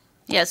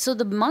 Yeah, so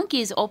the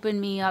Monkees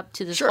opened me up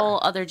to this Sure. whole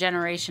other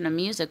generation of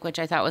music, which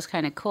I thought was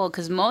kind of cool,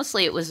 because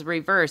mostly it was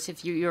reverse.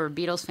 If you were a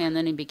Beatles fan,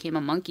 then you became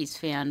a Monkees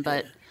fan,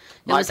 but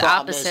it was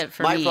opposite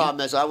for my me. My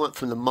problem is I went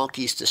from the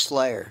Monkees to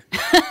Slayer.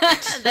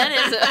 That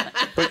is a...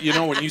 But you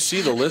know, when you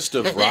see the list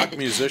of rock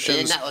musicians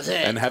And that was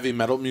it. and heavy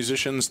metal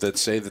musicians that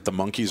say that the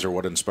Monkees are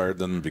what inspired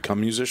them to become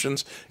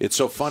musicians, it's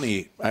so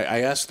funny.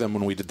 I asked them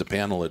when we did the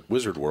panel at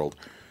Wizard World,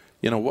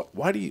 you know,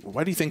 why do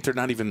you think they're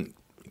not even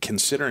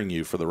considering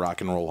you for the Rock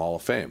and Roll Hall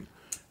of Fame?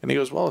 And he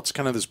goes, well, it's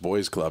kind of this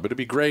boys' club. It'd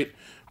be great,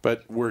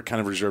 but we're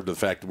kind of reserved to the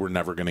fact that we're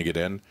never going to get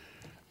in.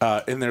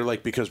 And they're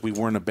like, because we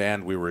weren't a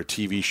band, we were a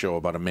TV show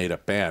about a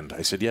made-up band.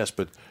 I said, yes,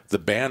 but the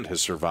band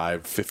has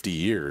survived 50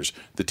 years.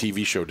 The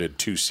TV show did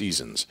 2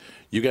 seasons.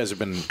 You guys have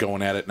been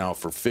going at it now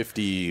for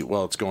 50,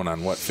 well, it's going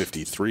on,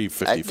 53,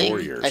 54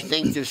 years. I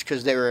think just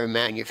because they were a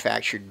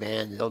manufactured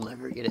band, they'll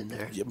never get in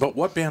there. Yeah, but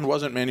what band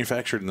wasn't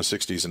manufactured in the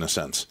 60s in a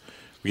sense?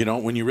 You know,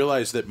 when you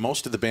realize that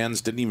most of the bands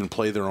didn't even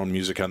play their own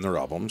music on their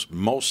albums,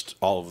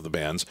 all of the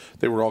bands,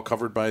 they were all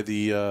covered by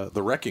the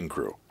Wrecking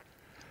Crew.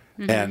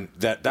 Mm-hmm. And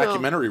that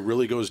documentary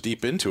really goes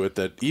deep into it,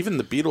 that even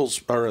the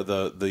Beatles, or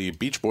the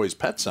Beach Boys'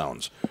 Pet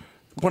Sounds,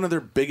 one of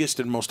their biggest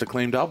and most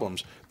acclaimed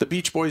albums, the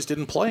Beach Boys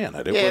didn't play on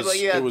it.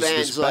 It was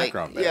this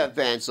background band. You have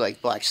bands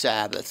like Black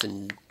Sabbath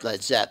and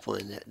Led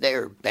Zeppelin. They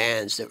were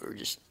bands that were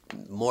just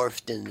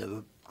morphed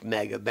into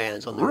mega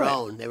bands on their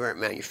own. They weren't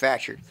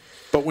manufactured.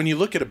 But when you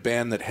look at a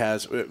band that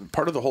has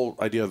part of the whole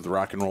idea of the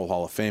Rock and Roll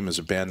Hall of Fame is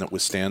a band that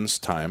withstands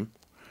time,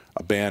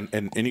 a band,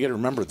 and you got to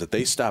remember that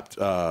they stopped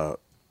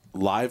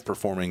live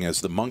performing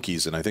as the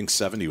Monkees, and I think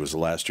 70 was the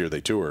last year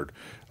they toured,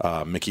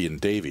 Mickey and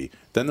Davey.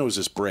 Then there was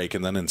this break,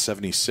 and then in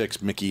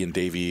 76, Mickey and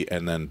Davey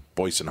and then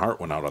Boyce and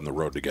Hart went out on the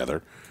road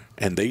together,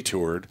 and they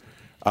toured.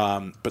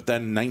 But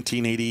then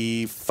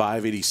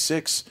 1985,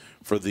 86,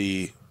 for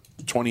the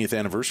 20th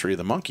anniversary of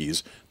the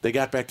Monkees, they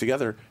got back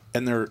together,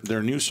 and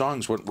their new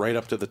songs went right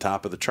up to the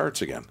top of the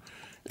charts again.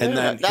 And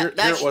then here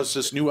it was,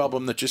 this new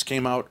album that just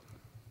came out,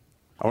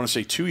 I want to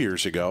say 2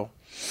 years ago,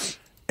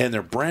 and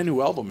their brand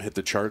new album hit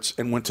the charts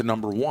and went to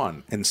number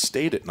 1 and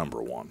stayed at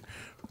number 1.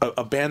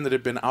 A band that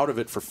had been out of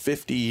it for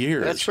 50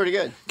 years. That's pretty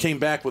good. Came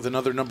back with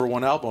another number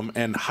 1 album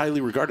and highly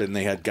regarded. And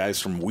they had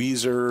guys from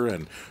Weezer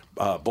and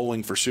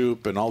Bowling for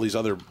Soup and all these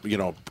other,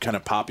 kind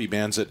of poppy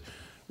bands that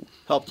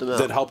helped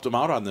them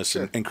out on this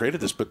and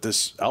created this. But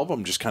this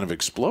album just kind of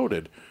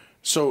exploded.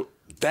 So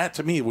that,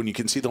 to me, when you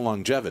can see the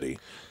longevity,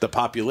 the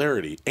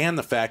popularity, and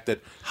the fact that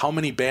how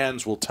many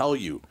bands will tell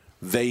you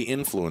they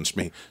influenced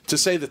me, to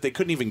say that they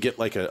couldn't even get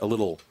like a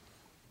little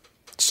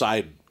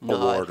side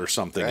award or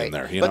something in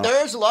there. But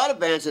there's a lot of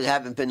bands that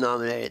haven't been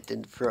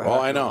nominated for.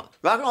 I know.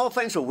 Rock and Roll Hall of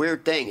Fame's a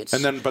weird thing.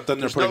 But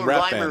then they're putting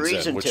rap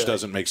bands in, which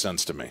doesn't make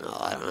sense to me. No,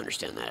 I don't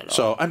understand that at all.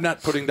 So I'm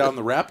not putting down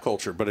the rap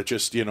culture, but it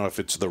just, if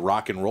it's the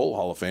Rock and Roll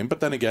Hall of Fame.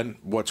 But then again,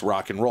 what's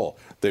rock and roll?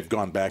 They've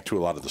gone back to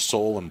a lot of the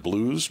soul and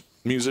blues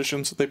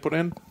musicians that they put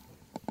in.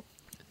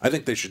 I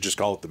think they should just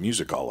call it the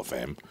Music Hall of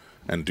Fame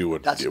and do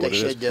what it is.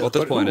 Well, at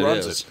this point, who it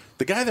runs is. it?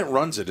 The guy that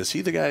runs it, is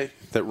he the guy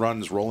that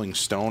runs Rolling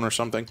Stone or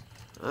something?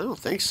 I don't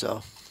think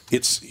so.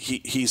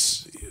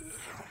 He's.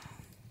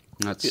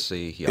 Let's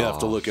see. You have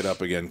to look it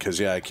up again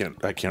because I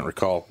can't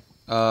recall.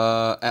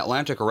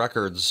 Atlantic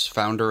Records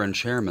founder and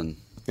chairman.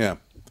 Yeah,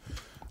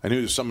 I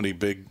knew somebody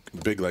big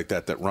like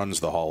that runs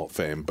the Hall of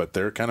Fame, but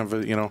they're kind of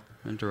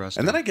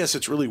interesting. And then I guess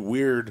it's really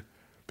weird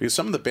because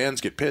some of the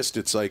bands get pissed.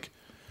 It's like,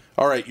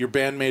 all right, your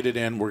band made it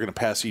in. We're going to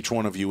pass each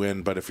one of you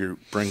in, but if you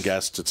bring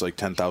guests, it's like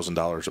 $10,000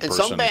 a person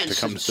some bands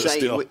to come to say,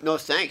 steal. no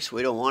thanks,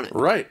 we don't want it.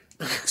 Right.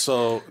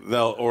 So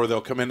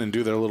they'll come in and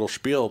do their little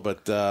spiel,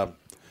 but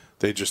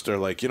they just are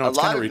like, it's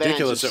kind of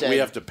ridiculous that we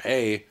have to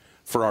pay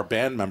for our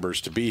band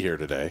members to be here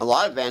today. A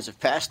lot of bands have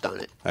passed on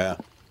it. Yeah.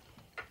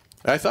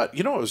 I thought,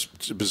 what was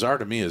bizarre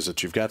to me is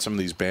that you've got some of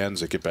these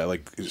bands that get back,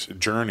 like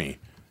Journey,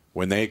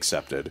 when they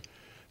accepted,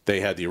 they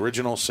had the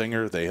original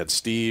singer, they had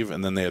Steve,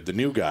 and then they had the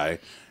new guy.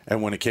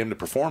 And when it came to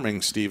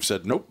performing, Steve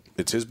said, nope,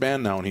 it's his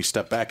band now, and he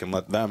stepped back and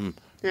let them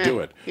do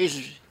it.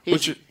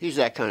 He's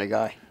that kind of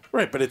guy.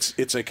 Right, but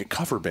it's like a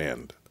cover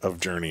band of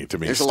Journey to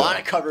me. There's a lot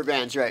of cover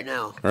bands right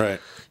now. Right.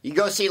 You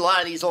go see a lot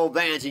of these old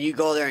bands, and you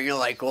go there, and you're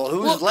like, well,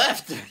 who's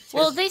left?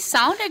 Well, they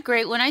sounded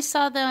great when I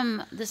saw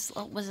them.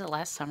 Was it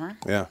last summer?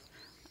 Yeah.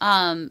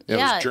 It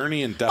was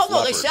Journey and Def Leppard. Oh,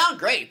 no, they sound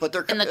great, but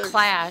they're... In the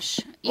Clash.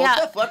 Well,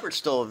 Def Leppard's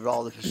still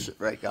all the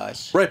right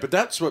guys. Right, but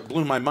that's what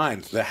blew my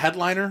mind. The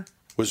headliner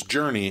was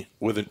Journey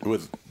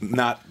with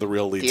not the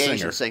real lead singer.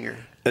 Asian singer.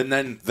 And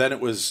then it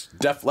was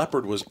Def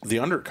Leppard was the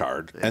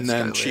undercard, and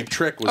then Cheap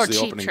Trick was the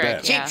opening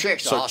band. Cheap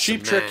Trick's so awesome,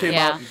 Cheap Trick came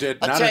out and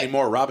did not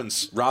anymore.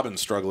 Robin's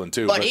struggling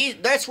too. But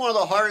that's one of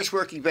the hardest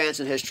working bands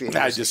in history.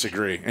 I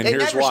disagree, and they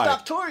here's never why.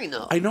 stopped touring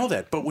though. I know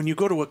that, but when you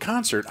go to a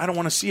concert, I don't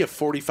want to see a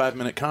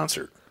 45-minute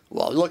concert.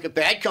 Well, look at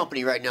Bad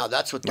Company right now.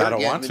 That's what they're I don't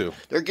getting. want to.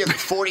 They're giving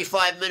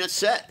 45-minute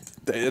set.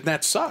 And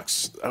that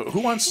sucks.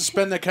 Who wants to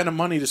spend that kind of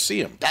money to see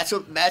him? That's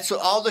what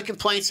all the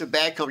complaints of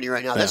Bad Company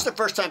right now. That's the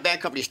first time Bad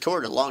Company's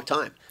toured in a long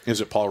time.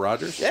 Is it Paul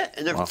Rogers? Yeah,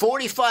 and they're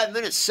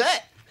 45-minute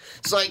set.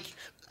 It's like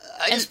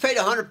I just paid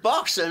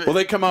 $100 and well,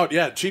 they come out.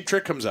 Yeah, Cheap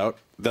Trick comes out.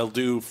 They'll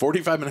do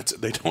 45 minutes.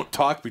 They don't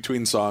talk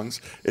between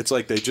songs. It's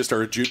like they just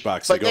are a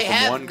jukebox. But they go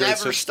from one great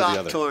hit to the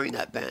other. Touring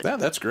that band. Yeah,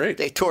 that's great.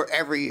 They tour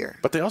every year.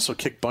 But they also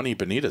kick Bunny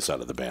Benitez out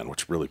of the band,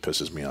 which really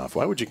pisses me off.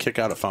 Why would you kick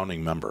out a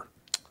founding member?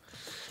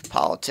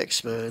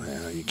 Politics, man.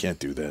 Yeah, you can't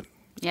do that.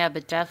 Yeah,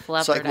 but Def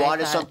Leppard. It's like, why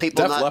do some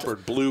people Def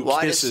Leppard blew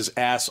Kiss's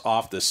ass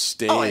off the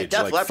stage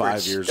like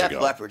 5 years ago.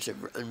 Def Leppard's an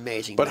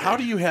amazing But band. how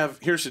do you have...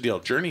 Here's the deal.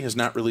 Journey has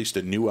not released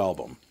a new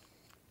album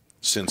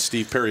since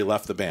Steve Perry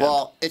left the band.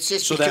 Well, it's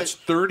just so that's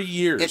 30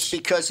 years. It's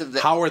because of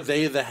the... How are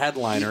they the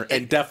headliner?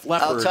 And Def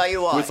Leppard, I'll tell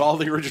you why. with all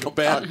the original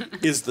band,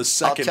 is the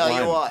second I'll tell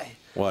you liner. why.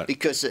 What?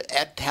 Because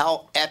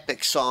how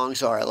epic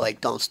songs are, like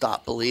 "Don't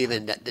Stop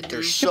Believing," that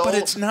they're so. But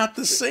it's not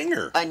the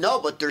singer. I know,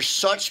 but they're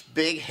such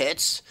big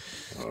hits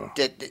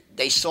that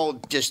they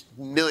sold just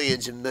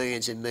millions and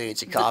millions and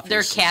millions of copies.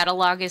 Their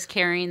catalog is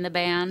carrying the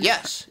band.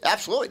 Yes,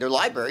 absolutely. Their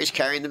library is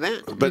carrying the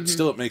band. But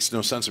still, it makes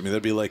no sense to me.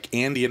 That'd be like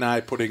Andy and I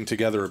putting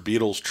together a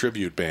Beatles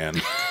tribute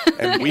band,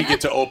 and we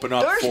get to open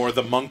up for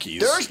the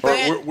Monkees,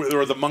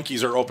 or the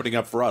Monkees are opening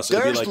up for us.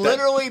 It'd There's be like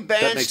literally that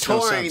bands makes no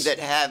touring sense. that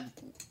have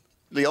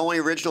the only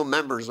original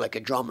members, like a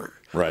drummer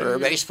or a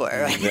bass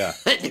player, right? Yeah.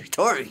 They're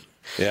touring.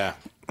 Yeah.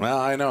 Well,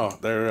 I know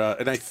they're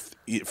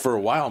for a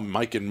while,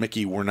 Mike and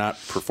Mickey were not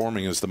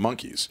performing as the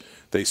Monkees.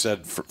 They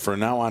said for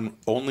now on,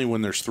 only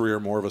when there's three or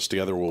more of us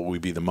together will we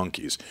be the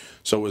Monkees.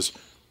 So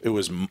it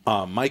was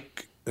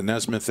Mike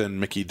Nesmith and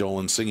Mickey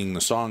Dolenz singing the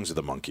songs of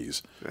the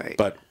Monkees. Right.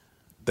 But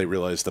they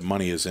realized the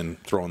money is in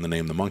throwing the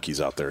name the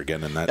Monkees out there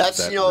again, and That's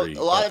that a lot of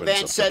reopens up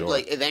bands the said door.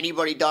 like if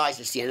anybody dies,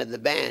 it's the end of the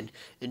band,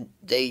 and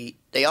they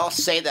all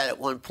say that at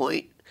one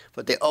point,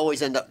 but they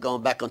always end up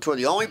going back on tour.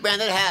 The only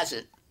band that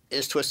hasn't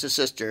is Twisted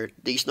Sister.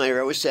 Dee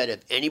Snider always said if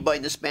anybody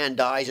in this band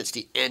dies, it's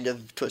the end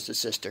of Twisted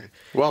Sister.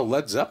 Well,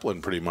 Led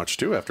Zeppelin pretty much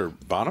too. After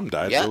Bonham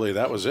died, Yeah. really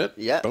that was it.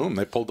 Yeah. Boom,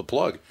 they pulled the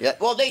plug. Yeah.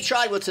 Well, they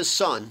tried with his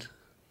son.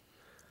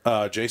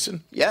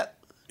 Jason. Yep.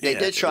 They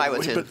did try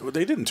with him. But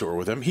they didn't tour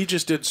with him. He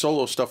just did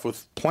solo stuff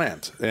with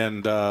Plant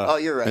and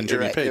You're right. and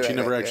Jimmy Page. He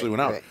never actually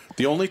went out.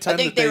 The only time I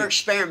think that they were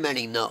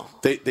experimenting, though.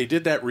 they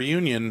did that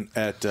reunion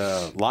at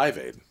Live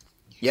Aid.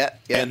 Yeah.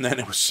 And then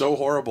it was so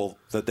horrible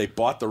that they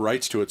bought the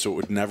rights to it so it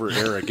would never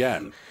air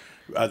again.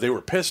 They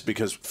were pissed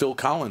because Phil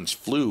Collins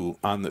flew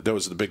on that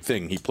was the big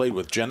thing. He played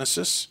with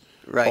Genesis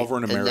over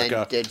in and then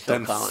America, did Phil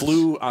then Collins.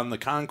 flew on the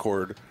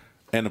Concorde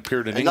and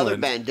appeared in Another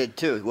England. band did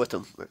too with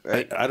them,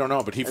 right? I don't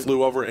know, but he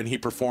flew over and he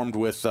performed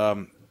with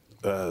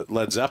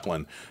Led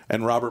Zeppelin.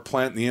 And Robert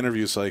Plant in the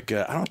interview is like,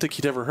 I don't think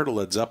he'd ever heard a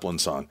Led Zeppelin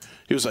song.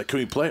 He was like, can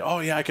we play? Oh,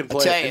 yeah, I can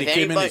play tell it. you, And he if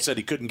came in and anybody- he said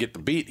he couldn't get the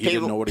beat. He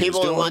didn't know what he was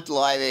People doing. who went to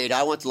Live Aid,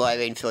 I went to Live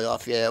Aid in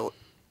Philadelphia,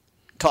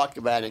 talked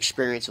about an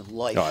experience of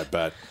life. Oh, I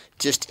bet.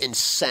 Just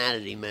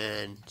insanity,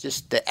 man.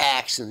 Just the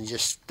acts and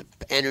just the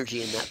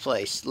energy in that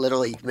place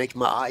literally makes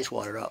my eyes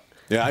water up.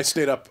 Yeah, I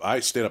stayed up, I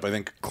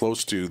think,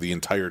 close to the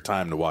entire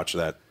time to watch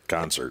that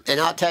concert. And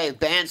I'll tell you,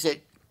 bands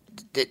that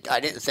I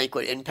didn't think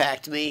would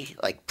impact me,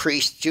 like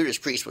Priest, Judas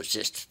Priest was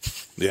just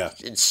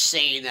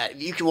insane. That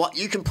you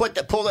can pull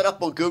that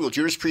up on Google,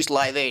 Judas Priest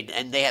Live Aid,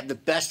 and they have the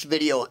best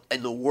video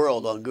in the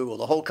world on Google.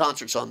 The whole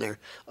concert's on there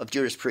of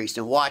Judas Priest,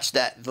 and watch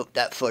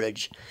that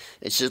footage.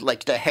 It's just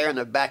like the hair on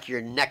the back of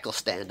your neck will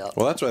stand up.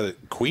 Well, that's why the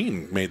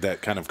Queen made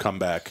that kind of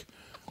comeback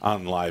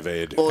on Live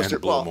Aid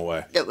and blew them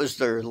away. It was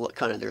their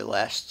kind of their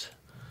last.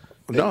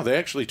 No, they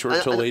actually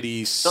toured till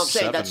 87 No, I'm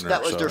saying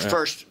that was their yeah.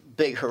 first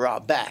big hurrah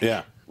back.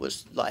 Yeah.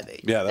 Was Live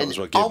Aid. Yeah, that and was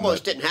what gave them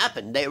almost that- didn't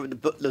happen. They were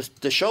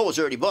the show was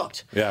already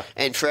booked. Yeah.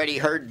 And Freddie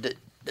heard that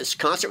this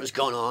concert was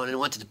going on and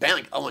went to the band.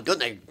 Like, oh my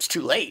goodness, it's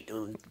too late.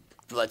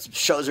 The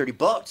show's already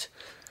booked.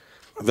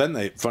 Then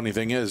the funny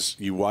thing is,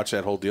 you watch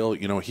that whole deal.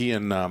 You know, he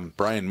and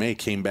Brian May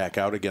came back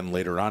out again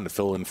later on to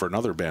fill in for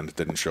another band that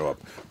didn't show up.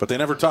 But they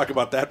never talk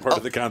about that part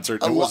of the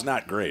concert. It was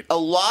not great. A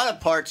lot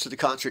of parts of the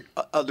concert,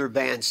 other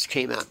bands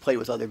came out and played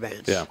with other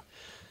bands. Yeah.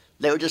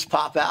 They would just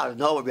pop out of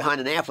nowhere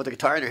behind an amp with a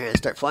guitar in their hand and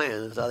start playing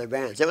with other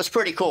bands. It was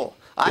pretty cool.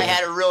 I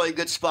had a really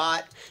good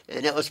spot,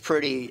 and it was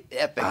pretty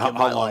epic How in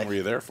my long life. were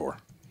you there for?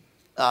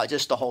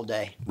 Just the whole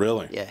day.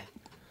 Really? Yeah.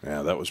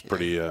 Yeah, that was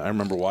pretty. I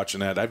remember watching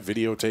that. I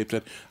videotaped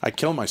it. I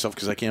kill myself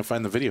because I can't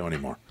find the video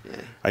anymore. Yeah.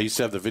 I used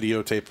to have the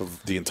videotape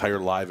of the entire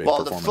Live Aid Well,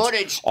 the performance.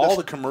 footage- all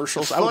the- the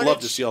commercials. the I would love to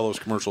footage- see all those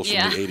commercials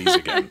Yeah. from the 80s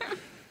again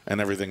and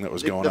everything that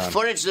was going The on.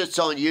 footage that's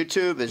on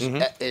YouTube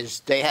is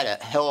they had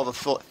a hell of a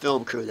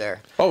film crew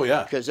there. Oh,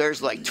 yeah. Because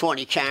there's like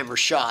 20 camera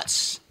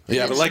shots.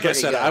 Yeah, but It's like I pretty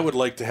said, good. I would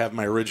like to have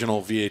my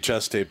original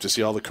VHS tape to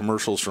see all the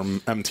commercials from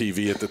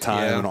MTV at the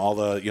time Yeah. and all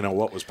the,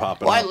 what was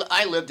popping Well, up.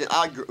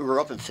 I grew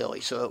up in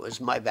Philly, so it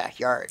was my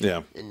backyard.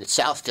 Yeah. In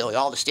South Philly,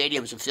 all the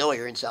stadiums in Philly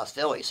are in South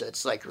Philly, so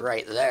it's like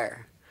right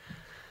there.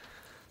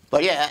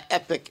 But yeah,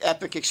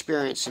 epic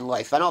experience in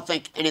life. I don't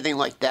think anything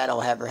like that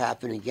will ever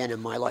happen again in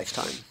my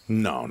lifetime.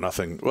 No,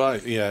 nothing. Well,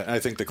 yeah, I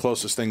think the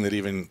closest thing that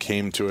even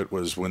came to it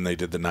was when they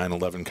did the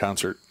 9/11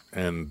 concert,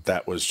 and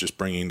that was just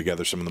bringing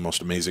together some of the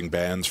most amazing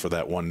bands for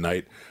that one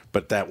night.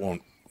 But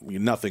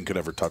nothing could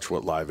ever touch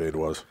what Live Aid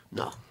was.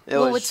 No.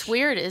 What's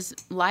weird is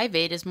Live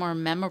Aid is more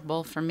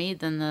memorable for me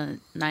than the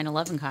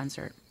 9/11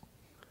 concert.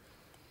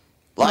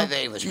 Live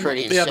Aid was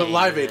pretty insane. Yeah, but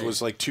Live Aid was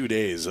like 2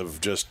 days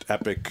of just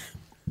epic.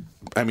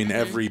 I mean,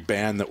 every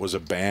band that was a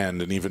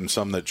band, and even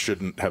some that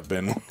shouldn't have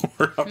been,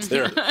 were up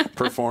there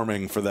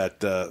performing for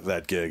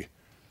that gig.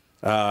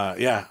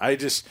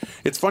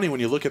 It's funny when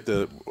you look at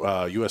the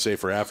USA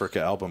for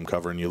Africa album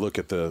cover and you look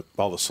at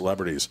all the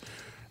celebrities.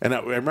 And I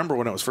remember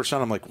when it was first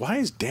on, I'm like, why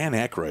is Dan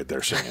Aykroyd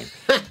there singing?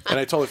 And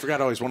I totally forgot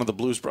he's one of the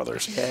Blues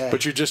Brothers. Yeah.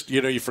 But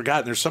you forgot.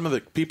 And there's some of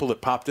the people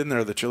that popped in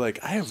there that you're like,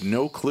 I have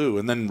no clue.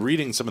 And then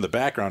reading some of the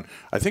background,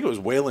 I think it was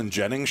Waylon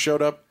Jennings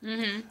showed up.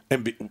 Mm-hmm.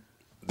 And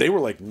they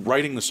were like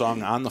writing the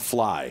song on the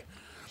fly.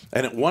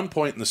 And at one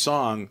point in the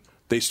song,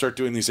 they start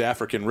doing these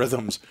African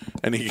rhythms.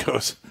 And he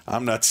goes,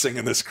 I'm not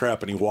singing this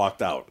crap. And he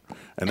walked out.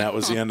 And that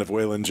was the end of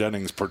Waylon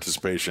Jennings'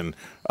 participation.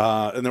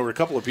 And there were a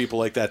couple of people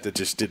like that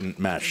just didn't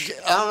mesh.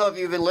 I don't know if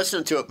you've been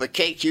listening to it, but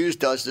Kate Hughes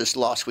does this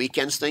Lost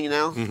Weekends thing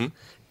now. Mm-hmm.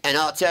 And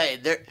I'll tell you,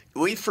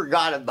 we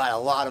forgot about a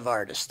lot of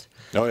artists.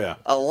 Oh, yeah.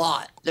 A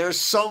lot. There's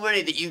so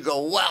many that you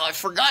go, wow, I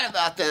forgot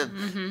about them.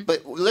 Mm-hmm.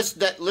 But listen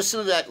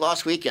to that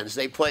Lost Weekends.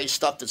 They play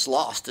stuff that's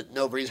lost that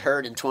nobody's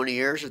heard in 20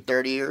 years or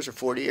 30 years or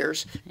 40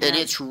 years. Yeah. And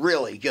it's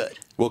really good.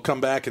 We'll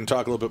come back and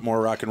talk a little bit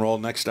more rock and roll.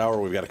 Next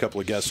hour, we've got a couple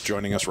of guests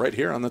joining us right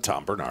here on the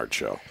Tom Bernard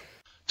Show.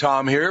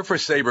 Tom here for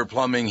Sabre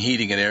Plumbing,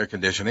 Heating, and Air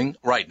Conditioning.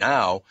 Right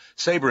now,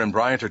 Sabre and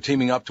Bryant are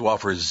teaming up to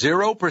offer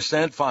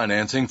 0%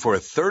 financing for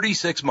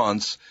 36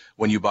 months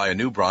when you buy a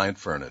new Bryant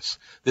furnace.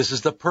 This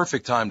is the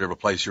perfect time to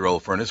replace your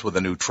old furnace with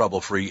a new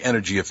trouble-free,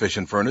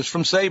 energy-efficient furnace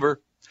from Sabre.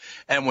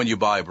 And when you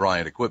buy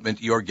Bryant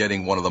equipment, you're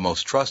getting one of the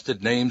most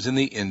trusted names in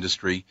the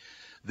industry.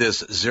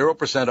 This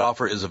 0%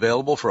 offer is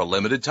available for a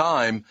limited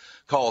time.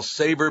 Call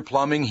Sabre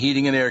Plumbing,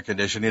 Heating, and Air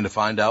Conditioning to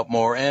find out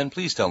more, and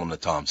please tell them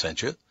that Tom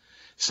sent you.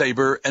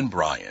 Sabre and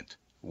Bryant,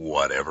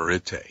 whatever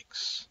it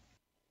takes.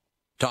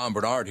 Tom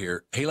Bernard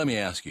here. Hey, let me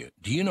ask you,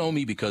 do you know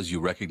me because you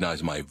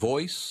recognize my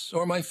voice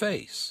or my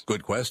face?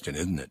 Good question,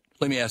 isn't it?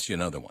 Let me ask you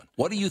another one.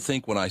 What do you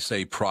think when I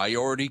say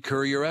Priority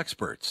Courier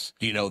Experts?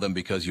 Do you know them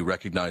because you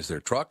recognize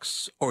their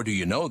trucks, or do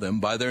you know them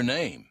by their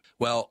name?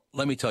 Well,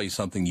 let me tell you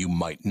something you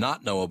might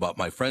not know about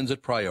my friends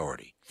at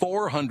Priority.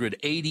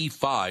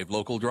 485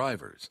 local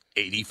drivers,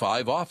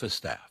 85 office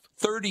staff,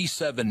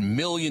 37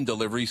 million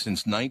deliveries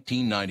since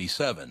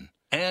 1997,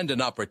 and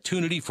an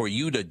opportunity for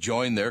you to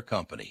join their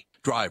company.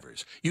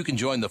 Drivers, you can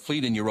join the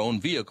fleet in your own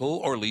vehicle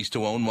or lease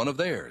to own one of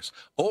theirs.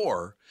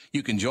 Or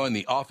you can join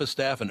the office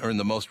staff and earn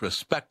the most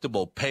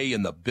respectable pay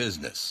in the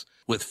business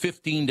with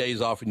 15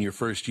 days off in your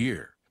first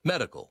year.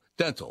 Medical,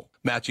 dental,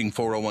 matching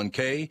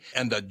 401k,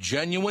 and a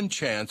genuine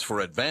chance for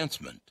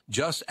advancement.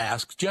 Just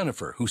ask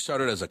Jennifer, who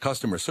started as a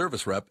customer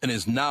service rep and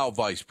is now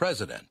vice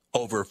president.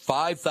 Over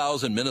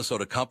 5,000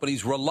 Minnesota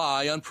companies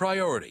rely on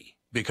Priority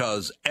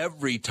because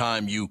every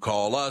time you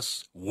call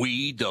us,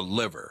 we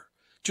deliver.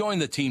 Join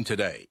the team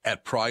today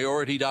at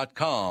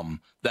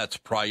Priority.com. That's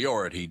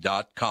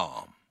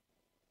Priority.com.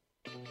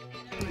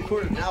 We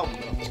recorded an album,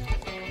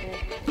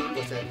 though.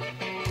 With it.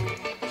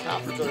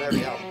 Conference on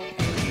every album.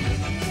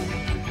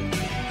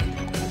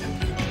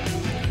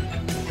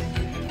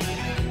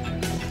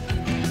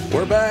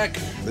 We're back.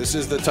 This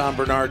is the Tom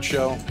Bernard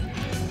Show.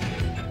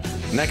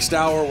 Next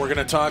hour, we're going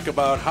to talk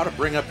about how to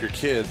bring up your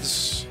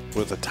kids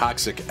with a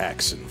toxic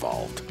ex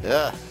involved.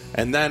 Yeah.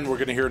 And then we're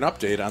going to hear an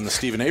update on the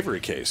Stephen Avery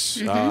case.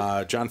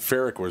 Mm-hmm. John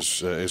Farrick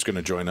is going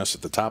to join us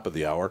at the top of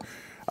the hour,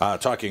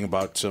 talking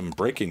about some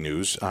breaking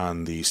news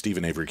on the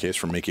Stephen Avery case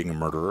from Making a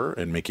Murderer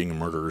and Making a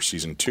Murderer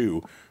Season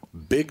 2.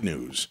 Big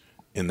news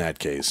in that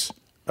case,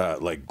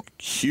 like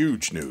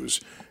huge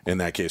news in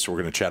that case. So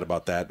we're going to chat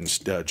about that. And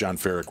John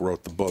Farrick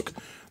wrote the book,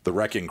 The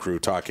Wrecking Crew,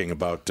 talking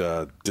about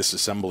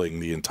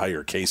disassembling the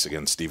entire case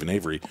against Stephen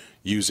Avery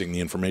using the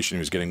information he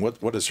was getting.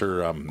 What is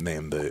her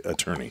name, the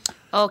attorney?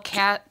 Oh,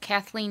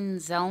 Kathleen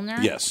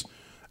Zellner? Yes.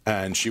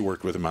 And she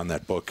worked with him on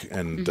that book,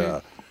 and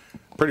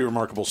pretty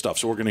remarkable stuff.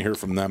 So we're going to hear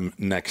from them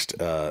next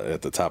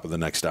at the top of the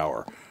next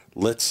hour.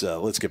 Let's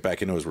get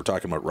back into it as we're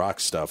talking about rock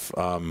stuff.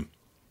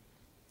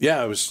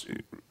 Yeah,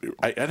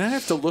 I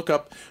have to look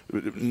up.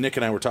 Nick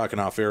and I were talking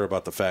off air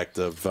about the fact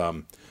of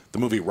the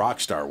movie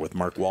Rockstar with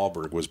Mark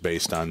Wahlberg was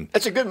based on.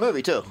 It's a good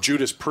movie too.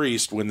 Judas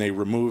Priest. When they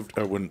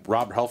when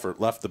Rob Halford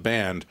left the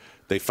band,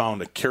 they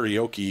found a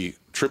karaoke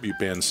tribute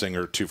band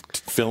singer to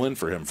fill in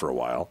for him for a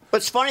while. But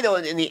it's funny though.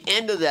 In the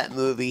end of that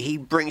movie, he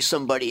brings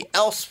somebody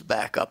else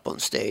back up on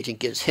stage and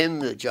gives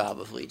him the job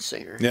of lead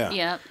singer. Yeah.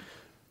 Yep.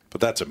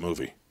 But that's a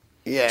movie.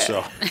 Yeah.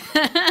 So,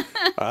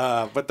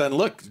 but then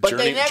look,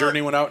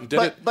 Journey went out and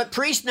did it. But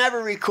Priest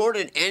never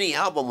recorded any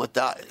album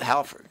without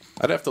Halford.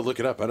 I'd have to look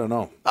it up. I don't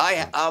know.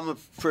 I'm a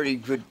pretty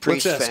good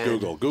Priest fan. Let's ask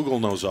Google. Google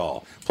knows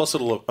all. Plus,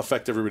 it'll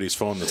affect everybody's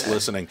phone that's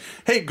listening.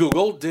 Hey,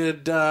 Google,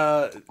 did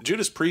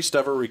Judas Priest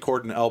ever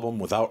record an album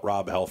without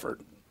Rob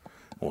Halford?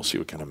 We'll see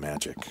what kind of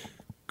magic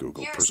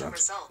Google Here are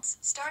presents. some results,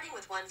 starting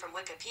with one from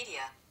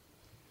Wikipedia.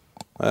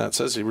 It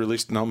says he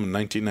released an album in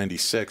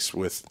 1996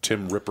 with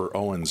Tim Ripper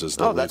Owens as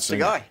the lead that's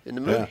singer. the guy in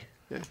the movie.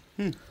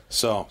 Yeah.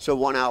 So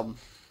one album.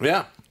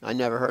 Yeah. I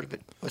never heard of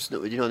it.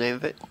 Do you know the name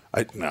of it?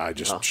 I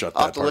just shut that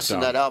I'll have to part listen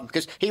down. to that album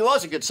because he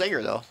was a good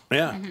singer, though.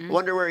 Yeah.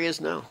 Wonder where he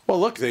is now. Well,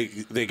 look,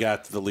 they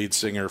got the lead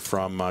singer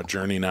from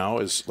Journey now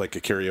is like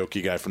a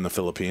karaoke guy from the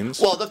Philippines.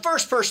 Well, the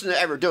first person to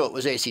ever do it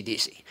was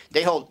AC/DC.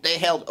 They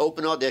held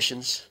open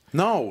auditions.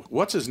 No,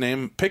 what's his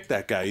name? Picked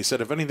that guy. He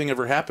said, if anything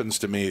ever happens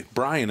to me,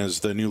 Brian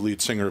is the new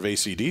lead singer of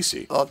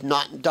AC/DC.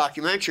 Not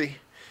documentary.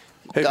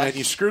 Hey, man,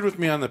 you screwed with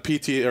me on the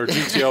PT or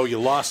GTO. You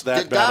lost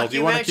that battle. Do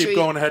you want to keep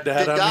going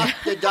head-to-head on me?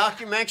 The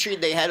documentary,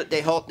 they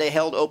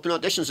held open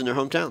auditions in their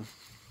hometown.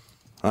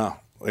 Oh,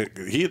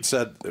 he had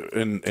said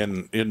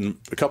in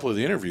a couple of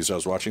the interviews I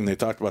was watching, they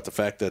talked about the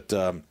fact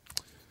that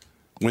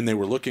when they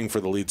were looking for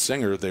the lead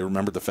singer, they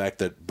remembered the fact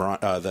that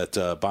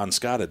Bon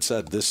Scott had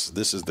said, "This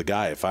is the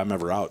guy. If I'm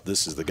ever out,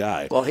 this is the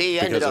guy." Well, he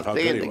ended up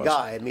being the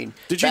guy. I mean,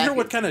 did you hear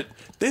what kind of?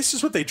 This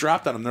is what they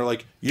dropped on him. They're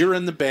like, "You're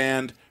in the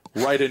band.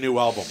 Write a new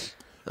album."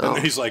 And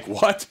he's like,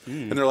 "What?"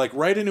 And they're like,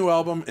 "Write a new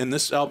album, and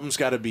this album's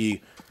got to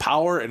be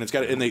power, and it's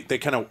got." And they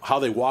kind of how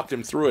they walked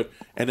him through it,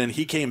 and then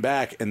he came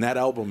back, and that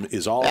album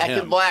is all Back him.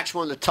 in Black's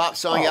one of the top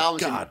selling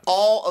albums in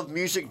all of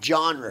music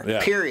genre.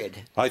 Yeah. Period.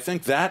 I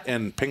think that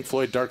and Pink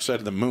Floyd "Dark Side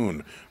of the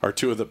Moon" are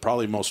two of the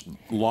probably most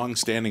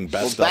long-standing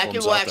best Back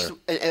albums in Black's, out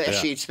there.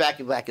 actually, it's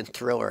Back in Black and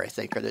Thriller, I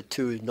think, are the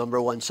two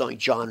 #1 selling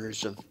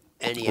genres of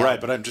any Right, album.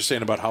 but I'm just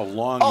saying about how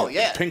long. Oh,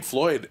 yeah. Pink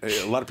Floyd.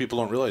 A lot of people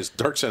don't realize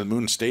 "Dark Side of the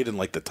Moon" stayed in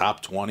like the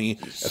top 20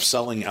 of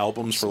selling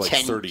albums for like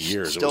 30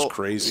 years. It was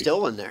crazy.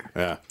 Still in there.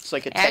 Yeah, it's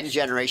like a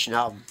 10-generation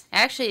album.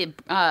 Actually,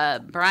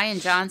 Brian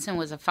Johnson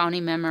was a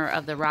founding member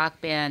of the rock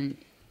band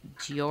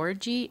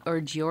Geordie.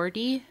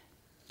 Okay.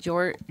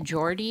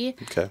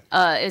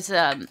 It's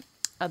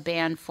a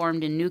band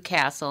formed in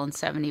Newcastle in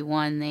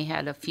 '71. They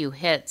had a few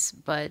hits,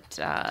 but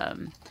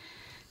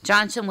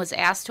Johnson was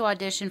asked to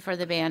audition for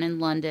the band in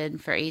London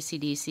for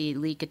AC/DC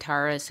lead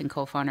guitarist and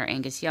co-founder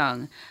Angus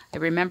Young. I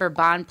remember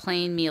Bon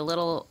playing me a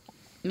little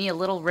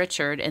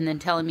Richard and then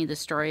telling me the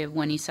story of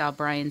when he saw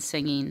Brian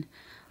singing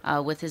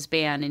with his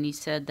band, and he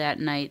said that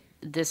night,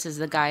 "This is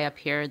the guy up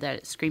here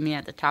that is screaming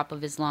at the top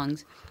of his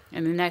lungs."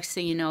 And the next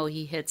thing you know,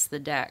 he hits the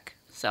deck.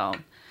 So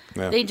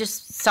they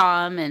just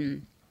saw him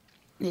and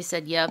they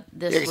said, "Yep,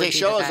 this." Yeah, they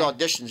show his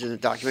auditions in the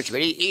documentary,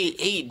 but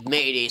he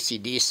made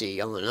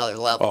AC/DC on another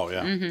level. Oh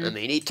yeah, I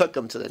mean, he took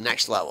them to the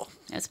next level.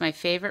 That's my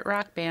favorite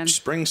rock band.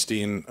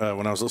 Springsteen,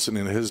 when I was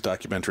listening to his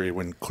documentary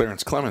when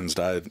Clarence Clemens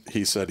died,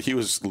 he said he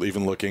was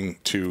even looking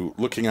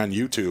on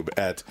YouTube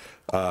at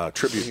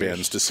tribute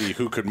bands to see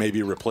who could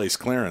maybe replace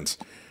Clarence.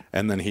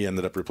 And then he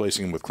ended up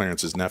replacing him with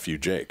Clarence's nephew,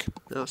 Jake.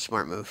 Oh,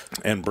 smart move.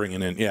 And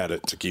bringing in,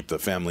 to keep the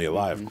family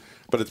alive.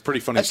 But it's a pretty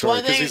funny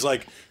story because he's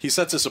like, he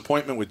sets this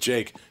appointment with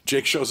Jake.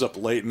 Jake shows up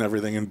late and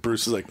everything, and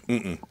Bruce is like,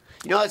 You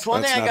know, it's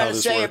one thing I got to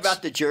say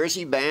about the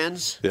Jersey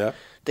bands. Yeah.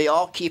 They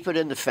all keep it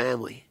in the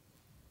family.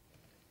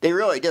 They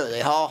really do.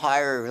 They all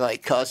hire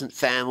like cousin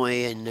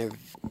family and their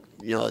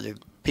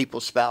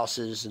people's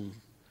spouses. And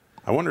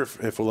I wonder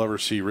if we'll ever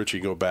see Richie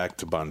go back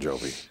to Bon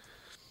Jovi.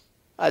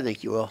 I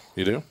think you will.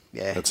 You do?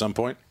 Yeah. At some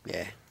point?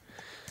 Yeah.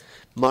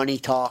 Money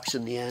talks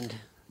in the end.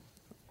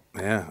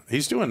 Yeah.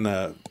 He's doing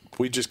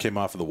we just came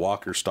off of the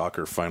Walker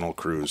Stalker final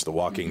cruise, the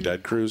Walking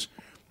Dead cruise,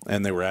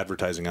 and they were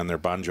advertising on there.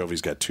 Bon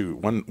Jovi's got two.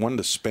 One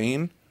to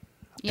Spain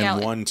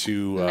and one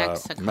to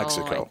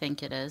Mexico. I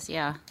think it is,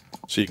 yeah.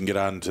 So you can get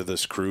on to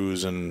this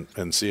cruise and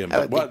see them.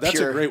 That's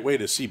a great way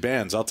to see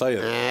bands, I'll tell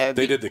you.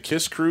 They did the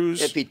Kiss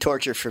cruise. It'd be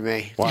torture for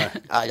me. Why?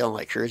 I don't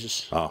like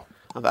cruises. Oh.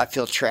 I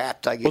feel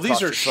trapped. I get well,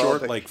 these are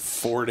short, like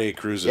 4-day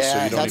cruises,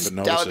 so you don't even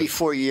notice that would be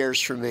 4 years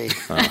for me.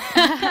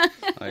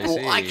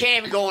 I can't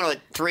even go on a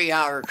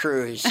 3-hour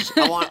cruise.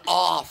 I want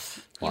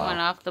off. You went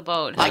off the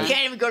boat, huh? I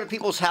can't even go to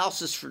people's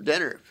houses for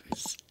dinner.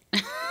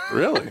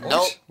 Really?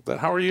 Nope. Then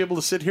how are you able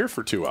to sit here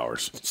for 2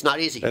 hours? It's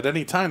not easy. At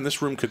any time,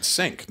 this room could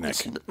sink,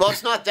 Nick.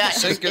 It's not that.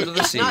 Sink into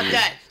the sea. It's not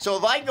that.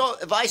 So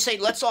if I say,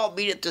 let's all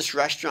meet at this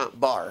restaurant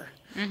bar,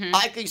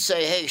 I could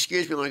say, hey,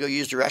 excuse me, I'm going to go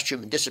use the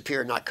restroom and disappear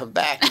and not come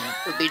back. And it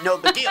would be no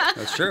big deal.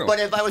 That's true. But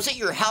if I was at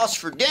your house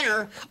for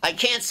dinner, I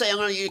can't say,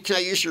 can I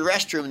use your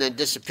restroom and then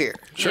disappear?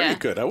 Sure you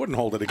could. I wouldn't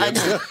hold it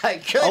against you. I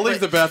could. I'll leave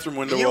the bathroom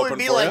window open for you. You would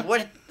be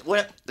like,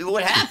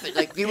 what happened?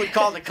 Like, you would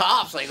call the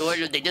cops, like,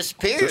 they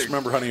disappeared. Just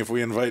remember, honey, if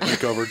we invite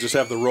Nick over, just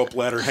have the rope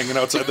ladder hanging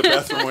outside the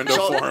bathroom window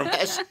for him.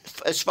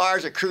 As far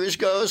as a cruise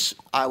goes,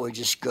 I would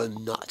just go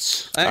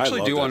nuts. I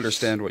actually do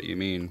understand what you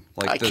mean.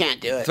 Like I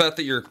can't do it. The fact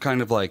that you're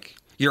kind of like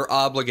You're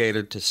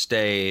obligated to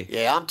stay.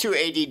 Yeah, I'm too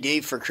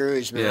ADD for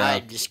cruise, man. Yeah. I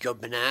just go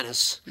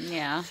bananas.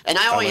 Yeah. And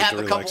I only like have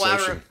the a couple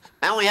relaxation. hour.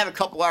 I only have a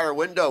couple hour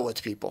window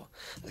with people.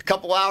 A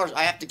couple hours,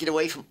 I have to get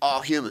away from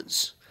all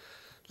humans.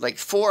 Like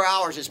 4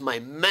 hours is my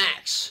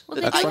max. Well,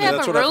 then you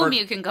have a room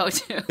you can go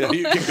to. Yeah,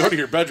 you can go to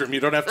your bedroom. You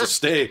don't have to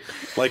stay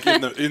like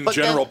in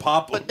general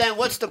pop. But then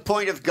what's the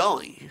point of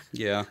going?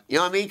 Yeah. You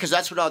know what I mean? Because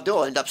that's what I'll do.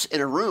 I'll end up in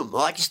a room.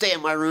 Well, I can stay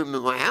in my room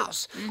in my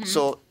house.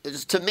 So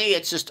to me,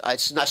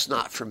 that's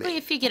not for me. Well,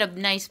 if you get a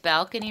nice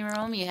balcony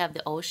room, you have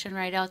the ocean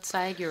right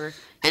outside your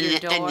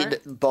And door.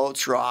 the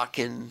boats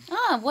rocking.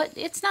 Oh, what?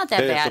 It's not that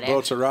Hey, bad. if the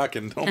boats are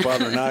rocking, don't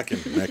bother knocking,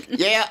 Nick.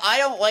 Yeah, I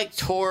don't like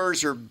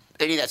tours or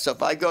any of that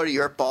stuff. I go to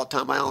Europe all the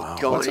time. I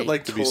don't go What's on it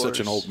like to be tours. such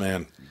an old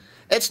man?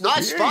 It's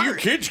not fun. You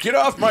kids, get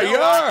off my You know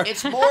yard. what?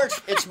 It's more.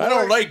 I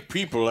don't like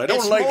people. I don't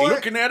it's like more-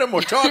 looking at them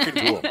or talking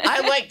to them.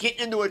 I like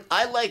getting into it.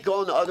 I like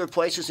going to other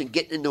places and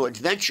getting into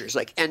adventures.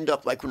 Like end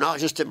up like when I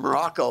was just in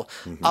Morocco.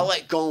 I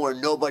like going where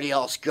nobody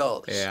else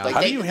goes. Yeah. Like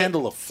How do you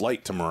handle a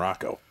flight to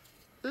Morocco?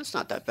 It's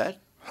not that bad.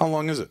 How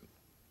long is it?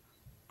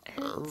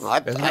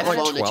 I've Isn't it like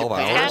flown to 12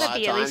 Japan hours? a lot Gotta of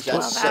be at least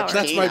times. 12 hours.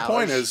 That's my 16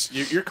 point. hours.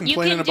 Is you're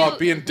complaining about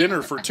being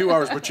dinner for 2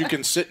 hours, but you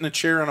can sit in a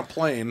chair on a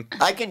plane.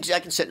 I can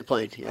sit in a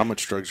plane. Yeah. How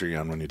much drugs are you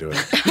on when you do it?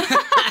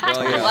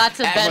 Lots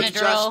of And with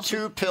Benadryl. just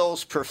 2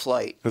 pills per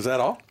flight. Is that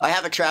all? I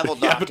have a travel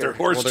doctor. Yeah, but they're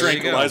horse Well, there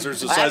you go.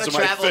 tranquilizers the I have size a of my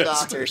travel fist.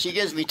 doctor. She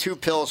gives me 2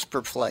 pills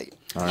per flight.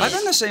 I've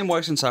been the same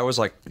way since I was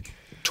like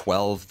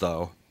 12,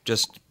 though.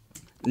 Just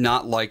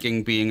not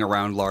liking being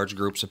around large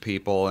groups of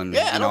people, and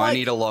Yeah, I don't I like-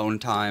 need alone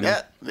time.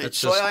 Yeah, it's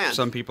so just I am.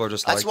 some people are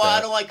just That's like why that.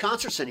 I don't like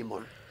concerts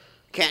anymore.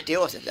 Can't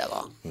deal with it that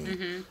long.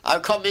 Mm-hmm. I'll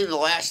come in the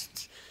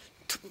last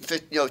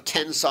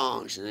 10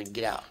 songs and then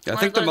get out. I Wanna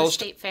think go the to most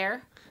state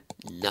fair.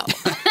 No.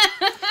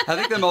 I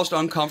think the most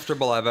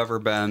uncomfortable I've ever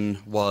been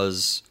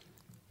was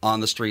on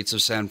the streets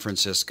of San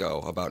Francisco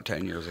about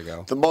 10 years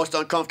ago. The most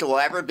uncomfortable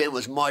I've ever been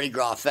was Mardi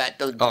Gras, Fat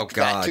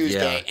God,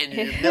 Tuesday, yeah. and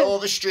in the middle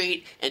of the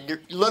street, and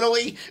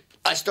literally,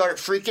 I started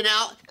freaking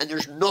out, and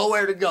there's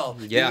nowhere to go.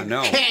 Yeah, you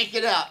no. can't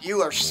get out.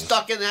 You are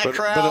stuck in that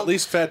crowd. But at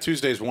least Fat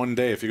Tuesday's one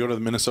day. If you go to the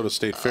Minnesota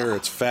State Fair,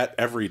 it's fat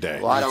every day.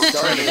 Well, I don't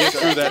Trying to get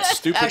through that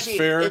stupid Actually,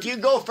 fair. if you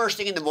go first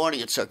thing in the morning,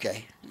 it's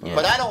okay. Yeah.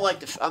 But I don't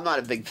like I'm not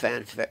a big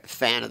fan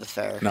of the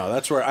fair. No,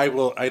 that's where I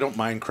don't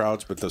mind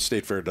crowds, but the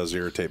state fair does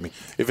irritate me.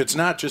 If it's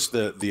not just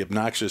the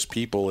obnoxious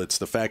people, it's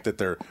the fact that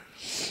they're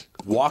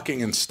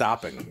walking and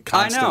stopping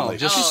constantly. I know,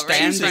 just Oh,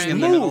 right. standing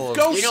in the Move, middle of...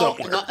 go You know,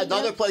 somewhere.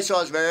 another place I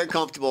was very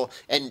uncomfortable,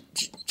 and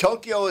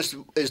Tokyo is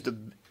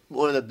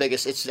one of the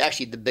biggest. It's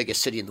actually the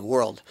biggest city in the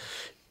world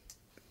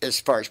as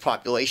far as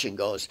population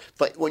goes.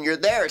 But when you're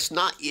there, it's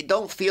not. You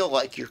don't feel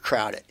like you're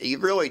crowded. You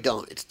really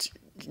don't.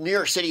 New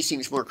York City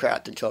seems more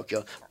crowded than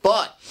Tokyo.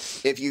 But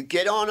if you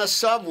get on a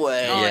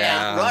subway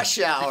Yeah. at rush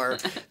hour,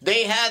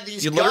 they have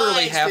these You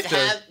literally guys have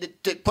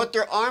that put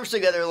their arms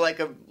together like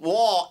a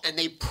wall, and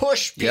they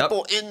push Yep.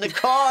 people in the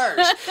cars.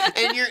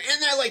 And you're in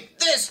there like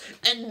this,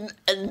 and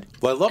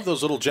Well, I love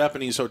those little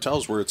Japanese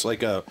hotels where it's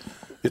like a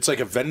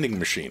vending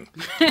machine.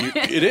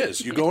 It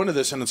is. You go into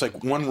this and it's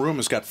like one room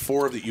has got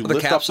 4 of the. You The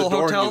lift up capsule the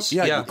door. hotels?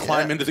 And you, Yeah. you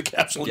climb into the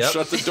capsule and Yep.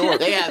 shut the door.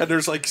 They have- and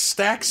there's like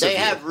stacks. they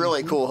of have you.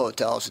 really cool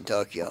hotels in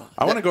Tokyo.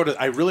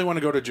 I really want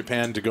to go to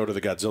Japan to go to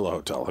the Godzilla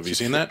hotel. Have you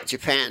seen that?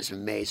 Japan's an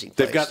amazing.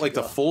 They've place got to like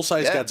the go. full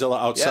size Yeah, Godzilla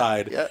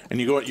outside, yeah. and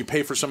you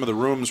pay for some of the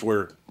rooms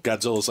where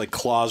Godzilla's like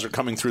claws are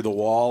coming through the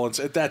wall, and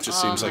that just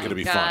seems like it'd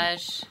be fun.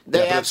 Gosh. They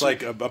Yeah, but have it's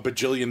like a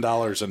bajillion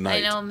dollars a I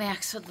night. know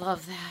Max would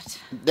love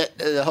that.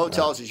 The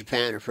hotels in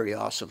Japan are pretty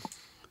awesome.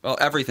 Well,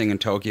 everything in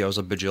Tokyo is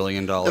 $1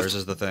 bajillion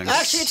is the thing.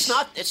 Actually, it's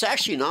not. It's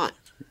actually not.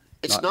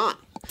 It's not.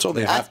 It's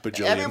only a half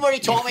bajillion. Everybody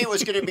told me it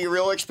was going to be a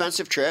real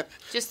expensive trip.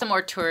 Just the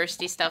more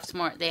touristy stuff's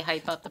more. They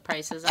hype up the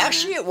prices. On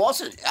Actually, it. it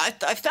wasn't. I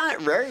found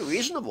it very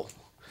reasonable.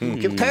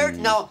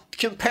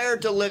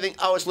 Compared to living,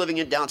 I was living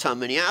in downtown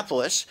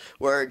Minneapolis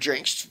where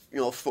drinks,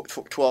 $12,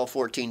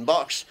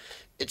 $14.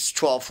 It's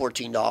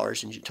 $12,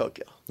 $14 in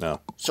Tokyo.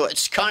 No. So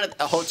it's kind of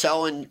a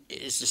hotel and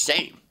it's the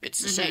same. It's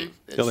the same.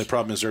 The only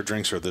problem is their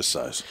drinks are this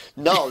size.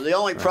 No, the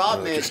only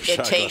problem is it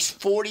Shot takes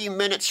glass. 40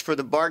 minutes for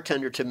the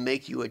bartender to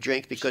make you a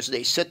drink because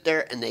they sit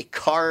there and they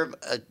carve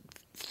a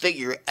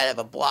figure out of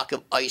a block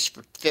of ice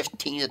for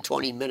 15 to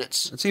 20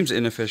 minutes. It seems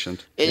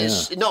inefficient. It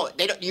is no,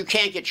 they don't. You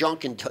can't get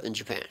drunk in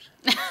Japan.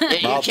 You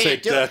I'll can't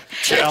take do that it.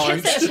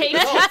 challenge. It takes No,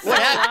 so what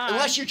happens,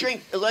 long.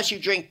 unless you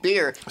drink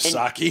beer, and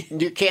Sake?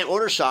 you can't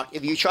order sake.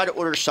 If you try to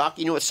order sake,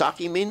 you know what sake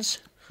means?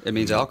 It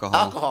means alcohol.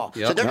 Alcohol.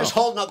 Yep. So they're just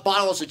holding up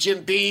bottles of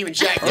Jim Beam and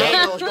Jack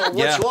Daniels. Going,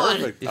 which Yeah, one?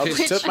 Perfect. I'll Which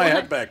just tip my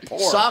head back. Pour.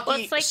 Sake, Well,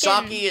 it's like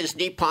sake in- is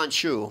Nippon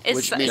Chu, It's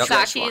which means sake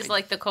fresh wine. is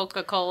like the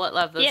Coca-Cola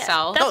of the Yeah,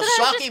 South. that's No, what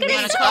I was sake just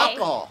gonna means say.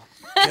 alcohol.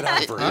 Get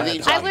out It for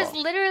means I alcohol. was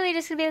literally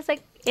just gonna be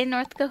like in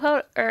North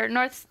Dakota or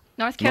North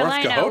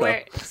Carolina,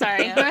 Dakota?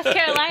 North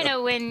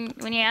Carolina,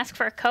 when you ask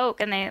for a Coke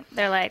and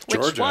they're like,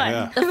 which Georgia, one?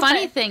 yeah. The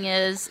funny thing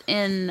is,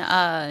 in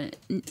I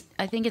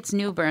think it's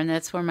New Bern.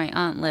 That's where my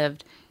aunt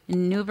lived.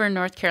 In New Bern,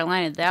 North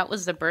Carolina, that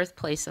was the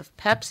birthplace of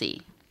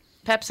Pepsi.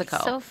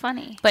 PepsiCo. So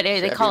funny. But they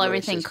call Everybody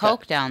everything says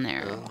Coke down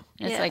there.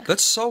 It's Yeah. like,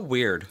 That's so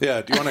weird.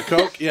 Yeah. Do you want a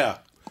Coke? Yeah.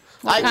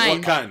 What kind?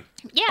 What kind?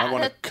 Yeah, I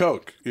want a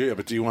Coke. Yeah,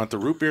 but do you want the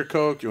root beer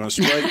Coke? You want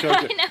a Sprite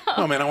Coke?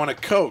 No, man, I want a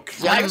Coke.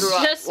 Yeah, I grew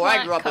up. Just Well, I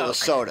want grew up with a Coke.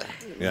 soda.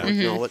 Yeah.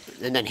 You know,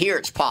 and then here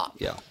it's pop.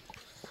 Yeah.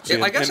 See,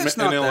 I guess it's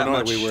not in that Illinois,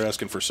 much. we were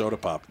asking for soda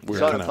pop. We were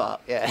Soda kinda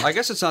pop. Yeah. I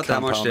guess it's not that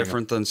much compounding it.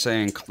 different than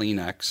saying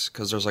Kleenex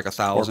because there's like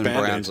 1,000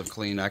 Band-Aid. brands of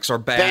Kleenex or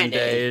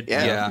Band-Aid.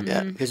 Yeah.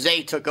 Yeah. Because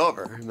they took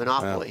over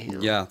Monopoly. You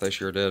know? Yeah, they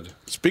sure did.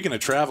 Speaking of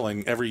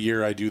traveling, every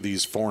year I do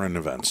these foreign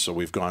events. So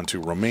we've gone to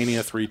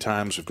Romania 3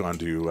 times. We've gone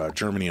to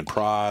Germany and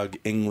Prague,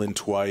 England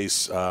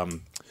twice,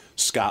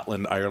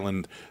 Scotland,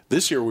 Ireland.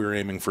 This year we were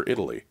aiming for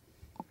Italy.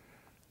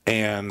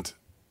 And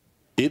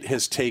it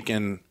has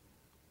taken,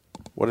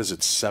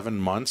 7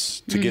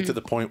 months to get to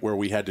the point where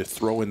we had to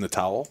throw in the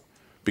towel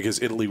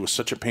because Italy was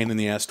such a pain in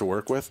the ass to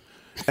work with.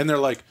 And they're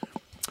like,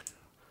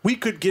 we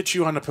could get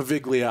you on the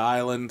Paviglia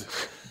Island.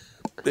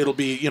 It'll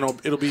be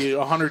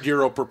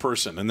 €100 per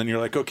person. And then you're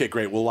like, okay,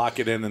 great, we'll lock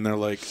it in. And they're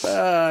like,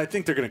 I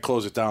think they're going to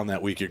close it down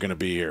that week. You're going to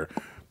be here.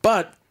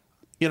 But,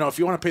 if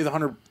you want to pay the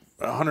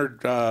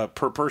 $100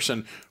 per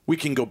person, we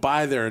can go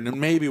by there and then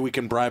maybe we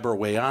can bribe our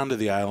way onto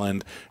the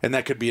island, and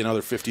that could be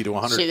another 50 to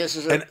 100. See, this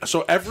is and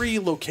so every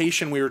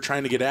location we were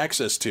trying to get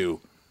access to,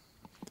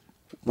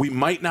 we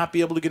might not be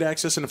able to get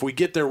access, and if we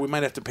get there, we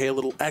might have to pay a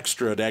little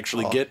extra to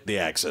actually get the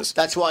access.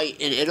 That's why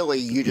in Italy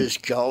you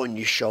just go and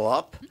you show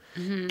up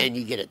and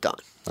you get it done.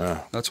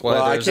 That's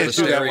why there's the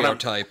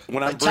stereotype.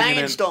 When I'm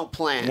Italians don't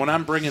plan. When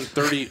I'm bringing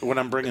 30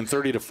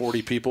 to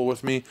 40 people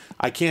with me,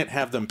 I can't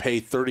have them pay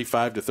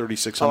 $3,500 to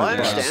 $3,600. I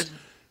understand.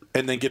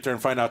 And then get there and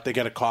find out they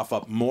got to cough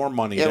up more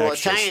money. Yeah, to well,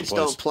 access the Italians place.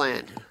 don't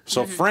plan.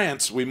 So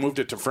France, we moved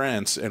it to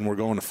France, and we're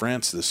going to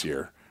France this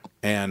year.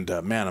 And,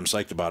 man, I'm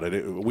psyched about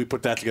it. We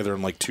put that together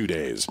in like 2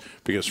 days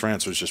because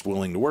France was just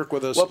willing to work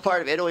with us. What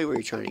part of Italy were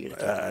you trying to get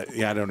into?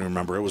 Yeah, I don't even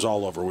remember. It was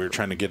all over. We were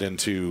trying to get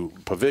into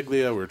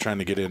Paviglia. We were trying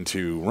to get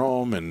into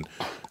Rome.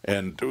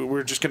 And we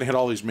were just going to hit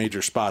all these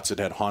major spots that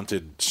had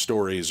haunted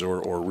stories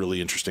or really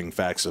interesting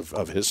facts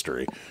of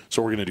history.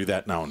 So we're going to do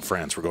that now in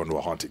France. We're going to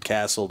a haunted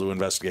castle to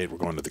investigate. We're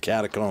going to the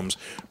catacombs.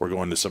 We're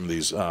going to some of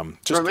these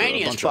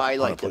Romania's probably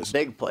like the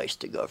big place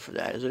to go for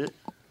that, isn't it?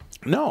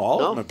 No,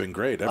 all of them have been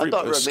great.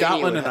 thought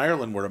Scotland and Romania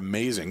Ireland were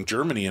amazing.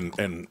 Germany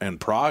and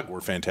Prague were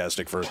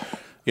fantastic for,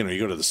 you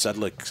go to the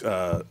Sedlik,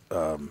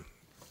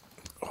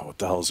 what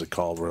the hell is it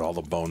called, where all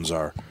the bones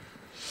are?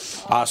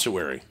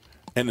 Ossuary.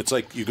 And it's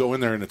like you go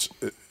in there and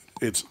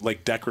it's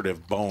like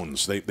decorative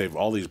bones. They've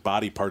all these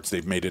body parts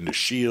they've made into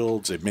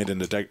shields. They've made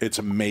into it's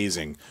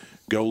amazing.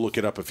 Go look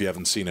it up if you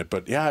haven't seen it.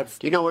 But yeah,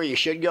 do you know where you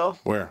should go?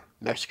 Where?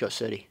 Mexico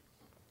City.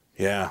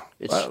 Yeah,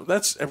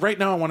 that's right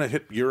now. I want to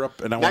hit Europe,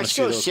 and I want to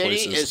see those Mexico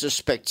places. City is a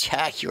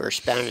spectacular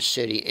Spanish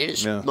city. It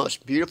is the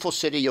most beautiful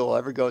city you'll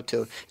ever go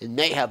to, and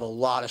they have a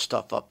lot of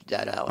stuff up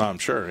that alley. I'm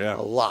sure, yeah,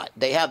 a lot.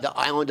 They have the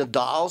Island of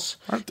Dolls.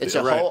 It's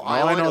a right. whole No, I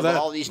island know of that.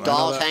 all these I know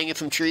dolls that. hanging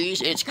from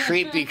trees. It's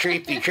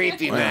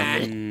creepy,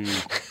 man.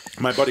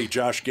 My buddy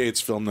Josh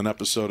Gates filmed an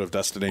episode of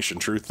Destination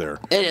Truth there.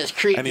 It is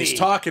creepy. And he's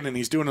talking and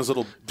he's doing his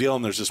little deal,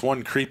 and there's this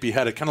one creepy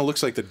head. It kind of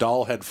looks like the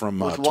doll head from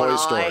With Toy one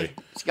Story. eye.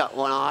 It's got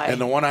one eye. And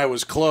the one eye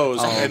was closed.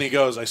 And he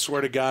goes, I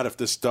swear to God, if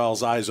this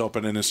doll's eyes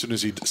open, and as soon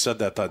as he said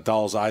that, the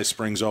doll's eye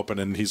springs open,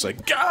 and he's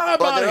like, God,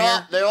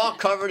 but they're all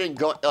covered in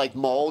like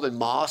mold and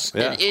moss,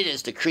 Yeah. and it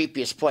is the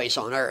creepiest place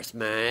on earth,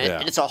 man. Yeah.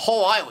 And it's a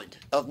whole island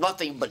of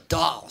nothing but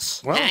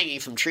dolls Well, hanging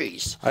from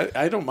trees.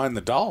 I don't mind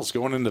the dolls.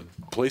 Going into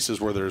places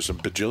where there's a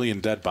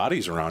bajillion dead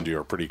bodies around you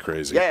are pretty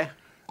crazy. Yeah.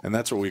 And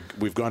that's what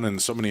we've gone in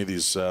so many of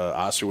these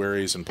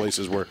ossuaries and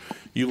places where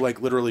you like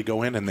literally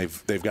go in and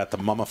they've got the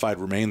mummified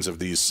remains of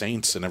these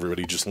saints and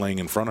everybody just laying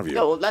in front of you.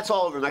 Yeah, well, that's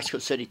all over Mexico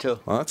City too.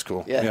 Well, that's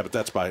cool. Yeah. But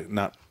that's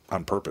not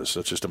on purpose.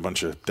 It's just a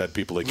bunch of dead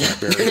people they can't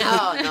bury.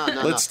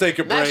 No. Let's take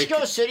a break.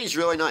 Mexico City's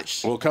really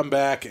nice. We'll come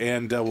back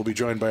and we'll be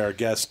joined by our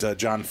guest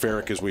John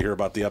Farrick as we hear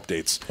about the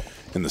updates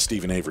in the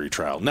Stephen Avery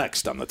trial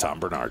next on the Tom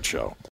Bernard Show.